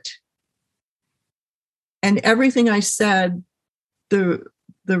through it. And everything I said, the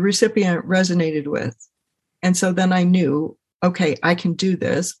recipient resonated with. And so then I knew, okay, I can do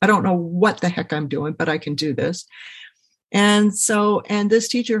this. I don't know what the heck I'm doing, but I can do this. And this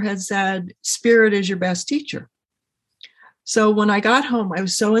teacher had said, spirit is your best teacher. So when I got home, I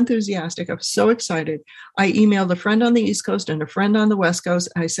was so enthusiastic. I was so excited. I emailed a friend on the East Coast and a friend on the West Coast.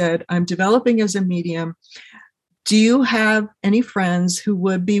 I said, I'm developing as a medium. Do you have any friends who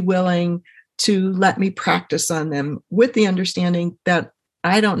would be willing to let me practice on them, with the understanding that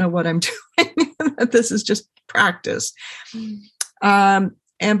I don't know what I'm doing, that this is just practice.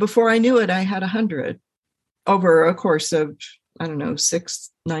 And before I knew it, I had 100 over a course of, 6-9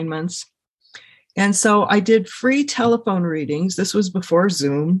 months. And so I did free telephone readings. This was before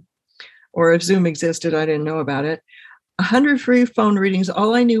Zoom, or if Zoom existed, I didn't know about it. 100 free phone readings.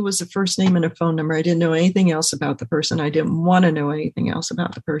 All I knew was the first name and a phone number. I didn't know anything else about the person. I didn't want to know anything else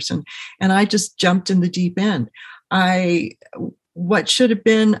about the person. And I just jumped in the deep end. What should have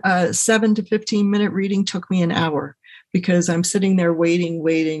been a 7 to 15 minute reading took me an hour, because I'm sitting there waiting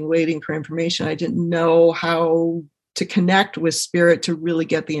for information. I didn't know how to connect with spirit to really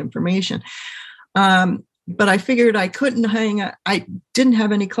get the information. But I figured I couldn't I didn't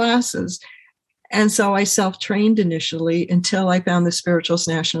have any classes. And so I self-trained initially until I found the Spiritualist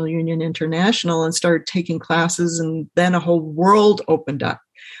National Union International and started taking classes. And then a whole world opened up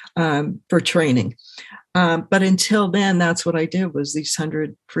for training. But until then, that's what I did, was these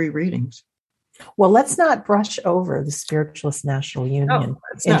 100 free readings. Well, let's not brush over the Spiritualist National Union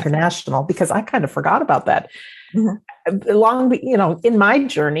International, because I kind of forgot about that. In my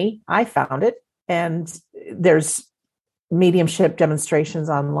journey, I found it, and there's mediumship demonstrations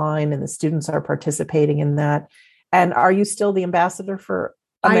online, and the students are participating in that. And are you still the ambassador for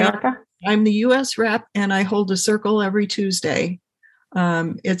America? I'm the U.S. rep, and I hold a circle every Tuesday.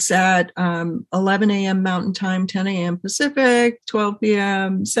 It's at 11 a.m. Mountain Time, 10 a.m. Pacific, 12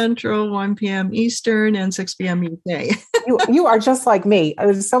 p.m. Central, 1 p.m. Eastern, and 6 p.m. UK. you are just like me.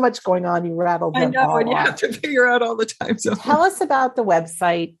 There's so much going on. You rattled them all and you off. have to figure out all the time. So tell us about the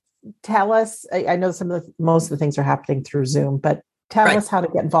website. Tell us. I know most of the things are happening through Zoom, but tell us how to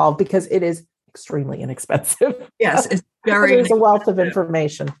get involved, because it is extremely inexpensive. Yes, it's very. There's a wealth of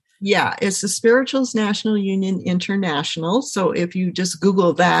information. Yeah, it's the Spiritualist National Union International. So if you just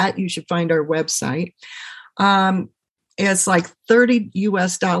Google that, you should find our website. It's like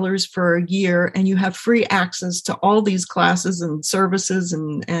 $30 for a year, and you have free access to all these classes and services.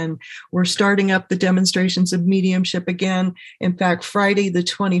 And we're starting up the demonstrations of mediumship again. In fact, Friday the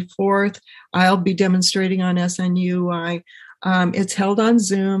 24th, I'll be demonstrating on SNUI. It's held on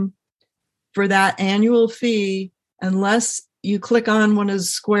Zoom. For that annual fee, unless you click on one of the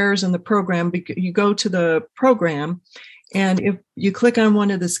squares in the program, you go to the program, and if you click on one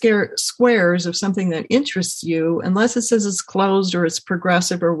of the squares of something that interests you, unless it says it's closed or it's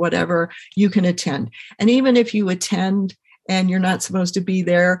progressive or whatever, you can attend. And even if you attend and you're not supposed to be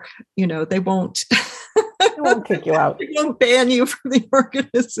there, they won't. They won't kick you out. They won't ban you from the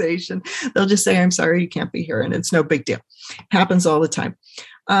organization. They'll just say, "I'm sorry, you can't be here," and it's no big deal. Happens all the time.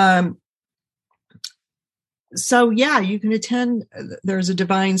 So you can attend. There's a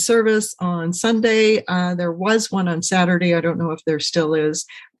divine service on Sunday. There was one on Saturday. I don't know if there still is.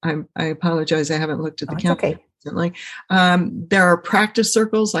 I apologize. I haven't looked at the calendar recently. There are practice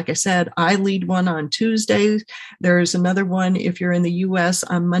circles. Like I said, I lead one on Tuesdays. There's another one if you're in the U.S.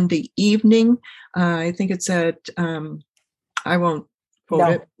 on Monday evening. I think it's at, I won't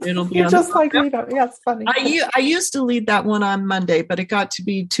quote it. It'll be just like me. Yeah, it's funny. I used to lead that one on Monday, but it got to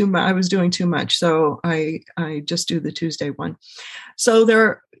be too much. I was doing too much, so I just do the Tuesday one.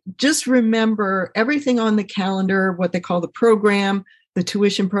 So just remember everything on the calendar. What they call the program, the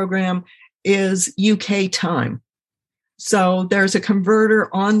tuition program, is UK time. So there's a converter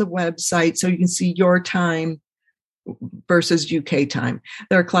on the website, so you can see your time versus UK time.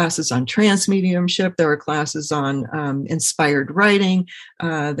 There are classes on trance mediumship. There are classes on inspired writing.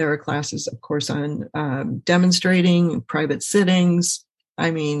 There are classes, of course, on demonstrating, private sittings.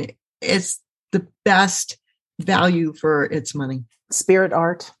 I mean, it's the best value for its money. Spirit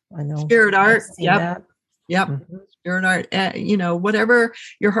art. I know. Spirit art. Yep. Mm-hmm. Spirit art. Whatever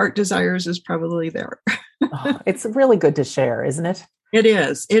your heart desires is probably there. It's really good to share, isn't it? It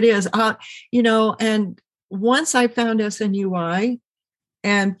is. And once I found SNUI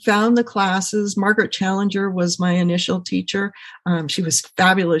and found the classes, Margaret Challenger was my initial teacher. She was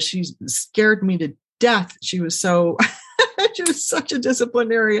fabulous. She scared me to death. She was she was such a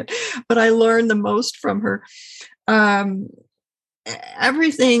disciplinarian, but I learned the most from her.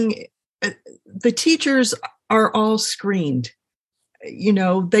 Everything, the teachers are all screened.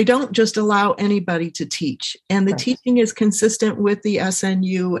 They don't just allow anybody to teach. And the teaching is consistent with the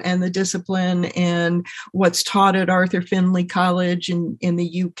SNU and the discipline and what's taught at Arthur Findlay College in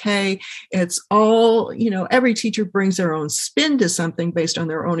the UK. It's all, every teacher brings their own spin to something based on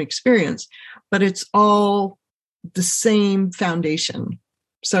their own experience, but it's all the same foundation.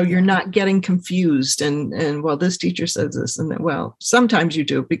 So you're not getting confused and well, this teacher says this and that. Well, sometimes you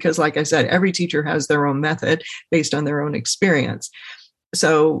do, because like I said, every teacher has their own method based on their own experience.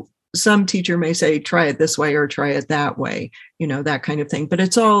 So some teacher may say, try it this way or try it that way, that kind of thing. But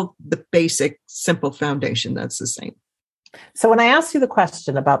it's all the basic, simple foundation that's the same. So when I asked you the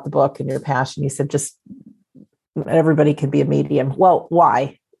question about the book and your passion, you said just everybody can be a medium. Well,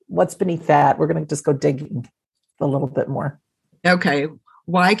 why? What's beneath that? We're going to just go digging a little bit more. Okay.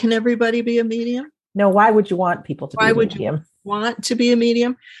 Why can everybody be a medium? No, why would you want people to be a medium? Why would you want to be a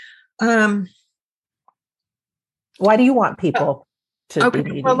medium? Why do you want people to be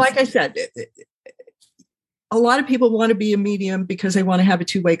mediums? Well, like I said, a lot of people want to be a medium because they want to have a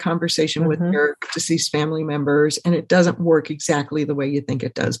two-way conversation with their deceased family members, and it doesn't work exactly the way you think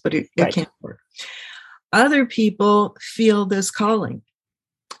it does, but it can work. Other people feel this calling,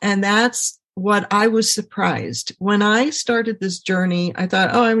 and that's what I was surprised. When I started this journey, I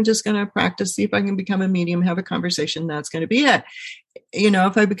thought, I'm just going to practice, see if I can become a medium, have a conversation. That's going to be it.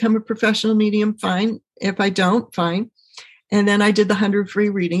 If I become a professional medium, fine. If I don't, fine. And then I did the 100 free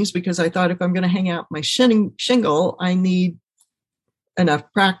readings because I thought if I'm going to hang out my shingle, I need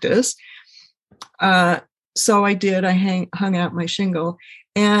enough practice. So I did. I hung out my shingle.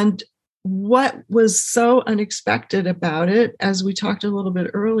 And what was so unexpected about it, as we talked a little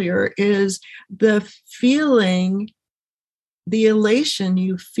bit earlier, is the feeling, the elation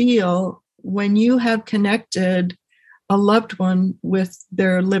you feel when you have connected a loved one with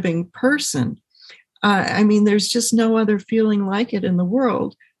their living person. I mean, there's just no other feeling like it in the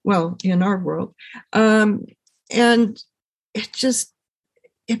world. Well, in our world. And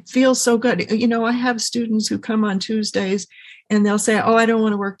it feels so good. You know, I have students who come on Tuesdays and they'll say, oh, I don't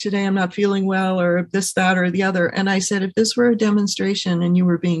want to work today. I'm not feeling well, or this, that, or the other. And I said, if this were a demonstration and you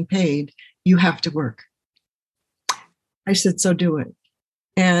were being paid, you have to work. I said, so do it.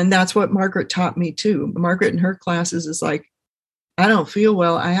 And that's what Margaret taught me too. Margaret in her classes is like, I don't feel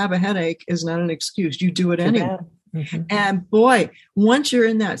well, I have a headache is not an excuse. You do it anyway. Mm-hmm. And boy, once you're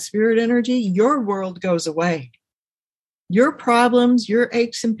in that spirit energy, your world goes away. Your problems, your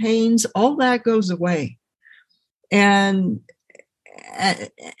aches and pains, all that goes away. And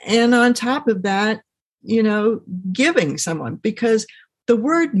on top of that, you know, giving someone, because the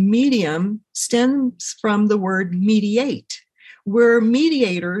word medium stems from the word mediate. We're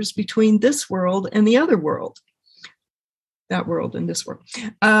mediators between this world and the other world. That world and this world.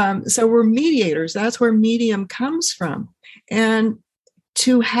 So we're mediators. That's where medium comes from. And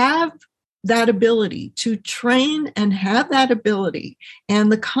to have that ability, to train and have that ability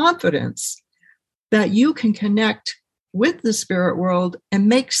and the confidence that you can connect with the spirit world and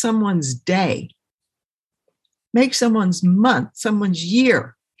make someone's day, make someone's month, someone's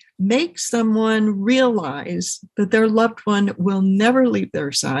year, make someone realize that their loved one will never leave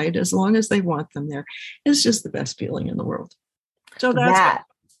their side as long as they want them there, is just the best feeling in the world. So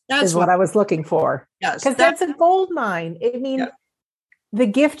that's what I was looking for. Yes. Because that's a gold mine. I mean, the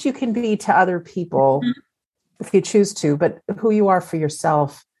gift you can be to other people, if you choose to, but who you are for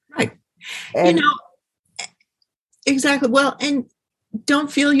yourself. Right. And, you know, exactly. Well, and don't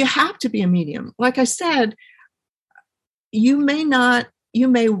feel you have to be a medium. Like I said, you may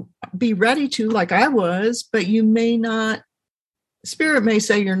be ready to, like I was, but you may not. Spirit may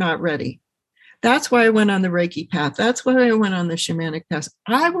say you're not ready. That's why I went on the Reiki path. That's why I went on the shamanic path.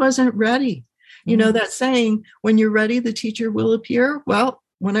 I wasn't ready. You know, that saying, when you're ready, the teacher will appear. Well,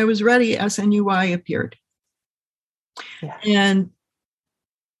 when I was ready, SNUI appeared. Yeah.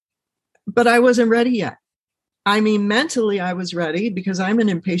 But I wasn't ready yet. I mean, mentally, I was ready because I'm an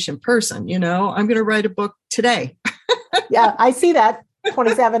impatient person. You know, I'm going to write a book today. Yeah, I see that.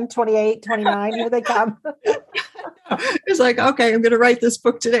 27, 28, 29, here they come. It's like, okay, I'm going to write this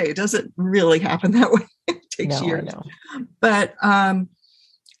book today. It doesn't really happen that way. It takes years. I know. But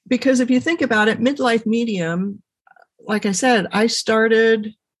because if you think about it, Midlife Medium, like I said, I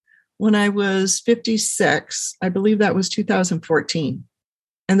started when I was 56. I believe that was 2014.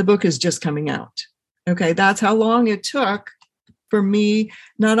 And the book is just coming out. Okay, that's how long it took for me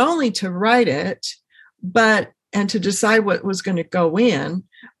not only to write it, and to decide what was going to go in,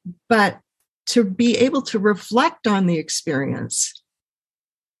 but to be able to reflect on the experience.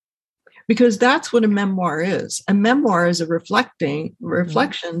 Because that's what a memoir is. A memoir is a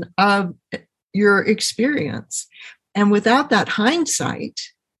reflection of your experience. And without that hindsight,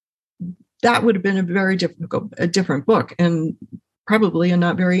 that would have been a different book, and probably a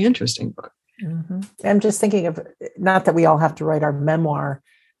not very interesting book. Mm-hmm. I'm just thinking of, not that we all have to write our memoir,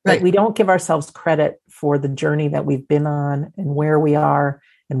 but right. We don't give ourselves credit for the journey that we've been on and where we are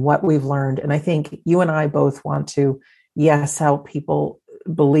and what we've learned. And I think you and I both want to, yes, help people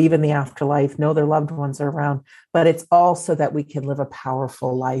believe in the afterlife, know their loved ones are around, but it's also that we can live a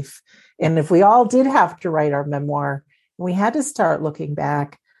powerful life. And if we all did have to write our memoir, and we had to start looking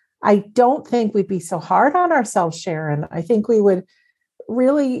back, I don't think we'd be so hard on ourselves, Sharon. I think we would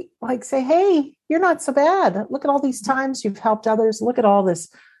really say, hey, you're not so bad. Look at all these times you've helped others. Look at all this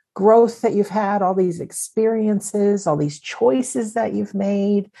growth that you've had, all these experiences, all these choices that you've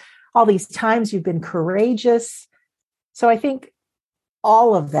made, all these times you've been courageous. So I think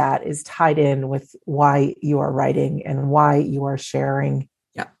all of that is tied in with why you are writing and why you are sharing.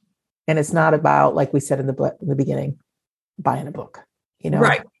 Yeah. And it's not about, like we said in the beginning, buying a book,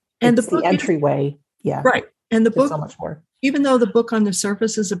 Right. And it's the entryway. Yeah. Right. And the book, so much more. Even though the book on the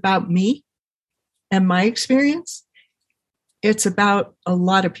surface is about me and my experience, it's about a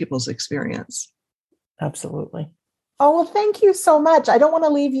lot of people's experience. Absolutely. Oh, well, thank you so much. I don't want to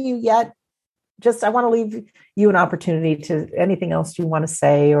leave you yet. I want to leave you an opportunity to anything else you want to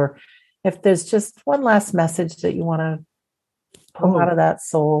say, or if there's just one last message that you want to pull out of that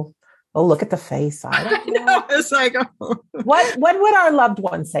soul. Oh, look at the face. I don't know. It's like, what would our loved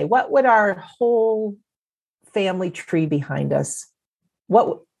ones say? What would our whole family tree behind us?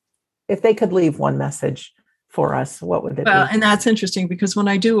 if they could leave one message for us, what would it Well, be? and that's interesting because when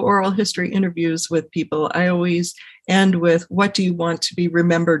I do oral history interviews with people, I always end with, what do you want to be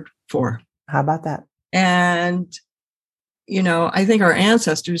remembered for? How about that? And, I think our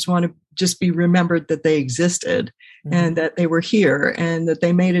ancestors want to just be remembered that they existed and that they were here and that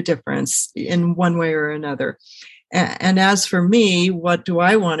they made a difference in one way or another. And as for me, what do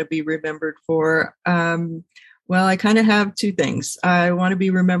I want to be remembered for? Well, I kind of have two things. I want to be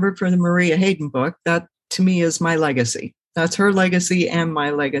remembered for the Maria Hayden book. That to me is my legacy. That's her legacy and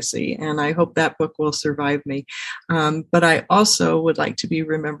my legacy. And I hope that book will survive me. But I also would like to be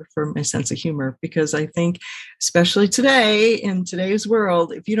remembered for my sense of humor, because I think, especially today, in today's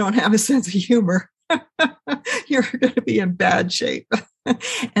world, if you don't have a sense of humor, you're going to be in bad shape.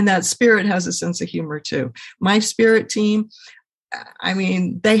 And that spirit has a sense of humor too. My spirit team, I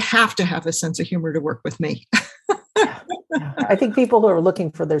mean, they have to have a sense of humor to work with me. Yeah. I think people who are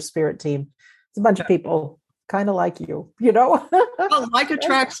looking for their spirit team, it's a bunch of people kind of like you, Well, like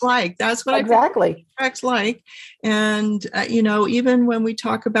attracts like. That's what exactly. I think attracts like. And, even when we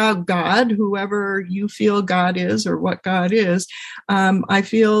talk about God, whoever you feel God is or what God is, I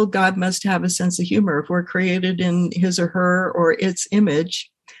feel God must have a sense of humor. If we're created in his or her or its image,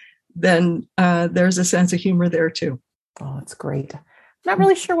 then there's a sense of humor there too. Oh, that's great. I'm not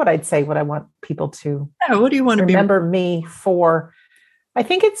really sure what I'd say, what I want people to What do you want to remember me for? I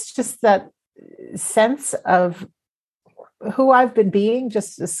think it's just that sense of who I've been being,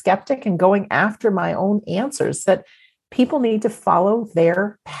 just a skeptic and going after my own answers, that people need to follow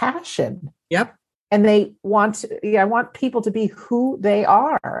their passion. Yep. And I want people to be who they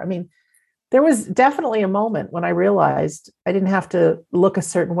are. I mean, there was definitely a moment when I realized I didn't have to look a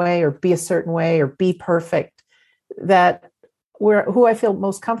certain way or be a certain way or be perfect, that who I feel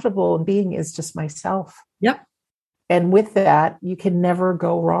most comfortable in being is just myself. Yep. And with that, you can never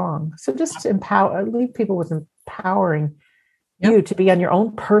go wrong. So just leave people with empowering you to be on your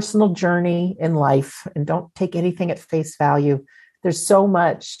own personal journey in life, and don't take anything at face value. There's so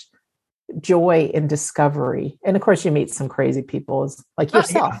much joy in discovery. And of course, you meet some crazy people like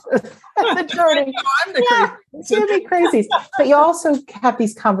yourself. The journey. I'm the crazy. You'll be crazy. But you also have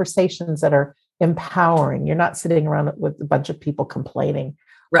these conversations that are empowering. You're not sitting around with a bunch of people complaining.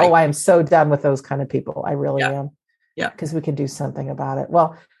 Right. Oh, I am so done with those kind of people. I really am. Yeah. Because we can do something about it.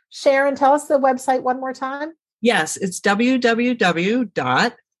 Well, Sharon, tell us the website one more time. Yes, it's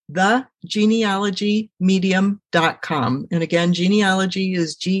www.thegenealogymedium.com. And again, genealogy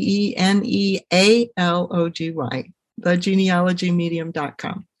is GENEALOGY,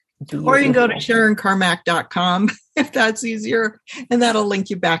 thegenealogymedium.com. Or you can go to SharonCarmack.com if that's easier, and that'll link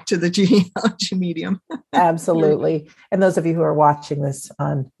you back to the Genealogy Medium. Absolutely. And those of you who are watching this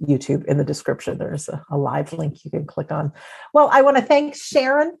on YouTube, in the description, there's a live link you can click on. Well, I want to thank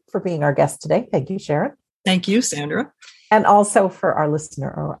Sharon for being our guest today. Thank you, Sharon. Thank you, Sandra. And also for our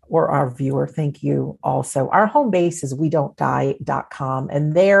listener or our viewer, thank you also. Our home base is wedon'tdie.com.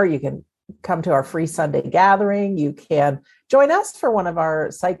 And there you can come to our free Sunday gathering. You can join us for one of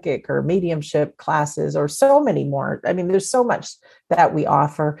our psychic or mediumship classes, or so many more. I mean, there's so much that we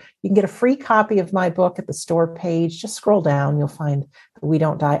offer. You can get a free copy of my book at the store page. Just scroll down. You'll find the We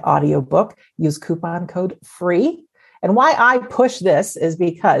Don't Die audiobook. Use coupon code FREE. And why I push this is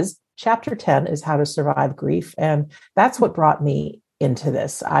because Chapter 10 is how to survive grief. And that's what brought me into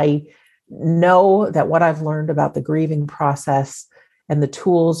this. I know that what I've learned about the grieving process and the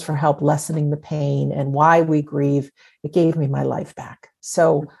tools for help lessening the pain and why we grieve, it gave me my life back.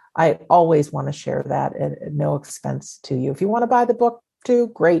 So I always want to share that at no expense to you. If you want to buy the book too,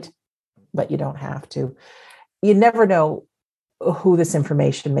 great, but you don't have to. You never know who this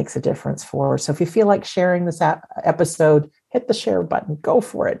information makes a difference for. So if you feel like sharing this episode, hit the share button, go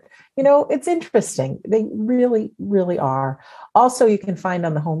for it. It's interesting. They really, really are. Also, you can find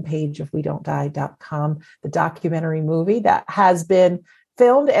on the homepage of wedon'tdie.com the documentary movie that has been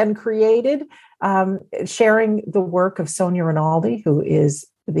filmed and created, sharing the work of Sonia Rinaldi, who is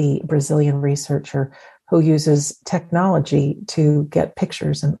the Brazilian researcher who uses technology to get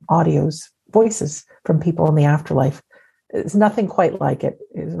pictures and audios, voices from people in the afterlife. It's nothing quite like it.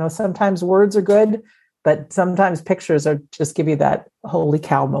 Sometimes words are good, but sometimes pictures just give you that holy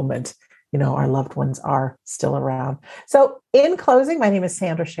cow moment. Our loved ones are still around. So in closing, my name is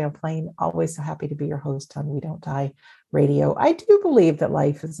Sandra Champlain. Always so happy to be your host on We Don't Die Radio. I do believe that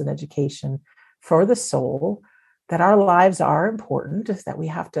life is an education for the soul, that our lives are important, that we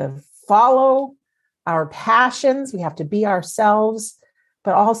have to follow our passions. We have to be ourselves,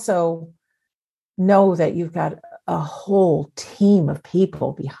 but also know that you've got a whole team of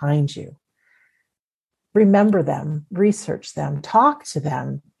people behind you. Remember them, research them, talk to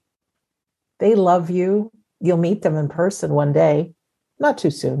them, They love you. You'll meet them in person one day, not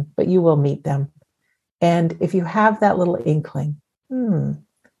too soon, but you will meet them. And if you have that little inkling, I'd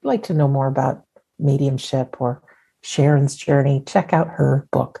like to know more about mediumship or Sharon's journey, check out her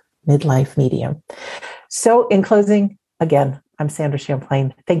book, Midlife Medium. So in closing, again, I'm Sandra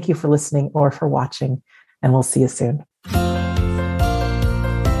Champlain. Thank you for listening or for watching, and we'll see you soon.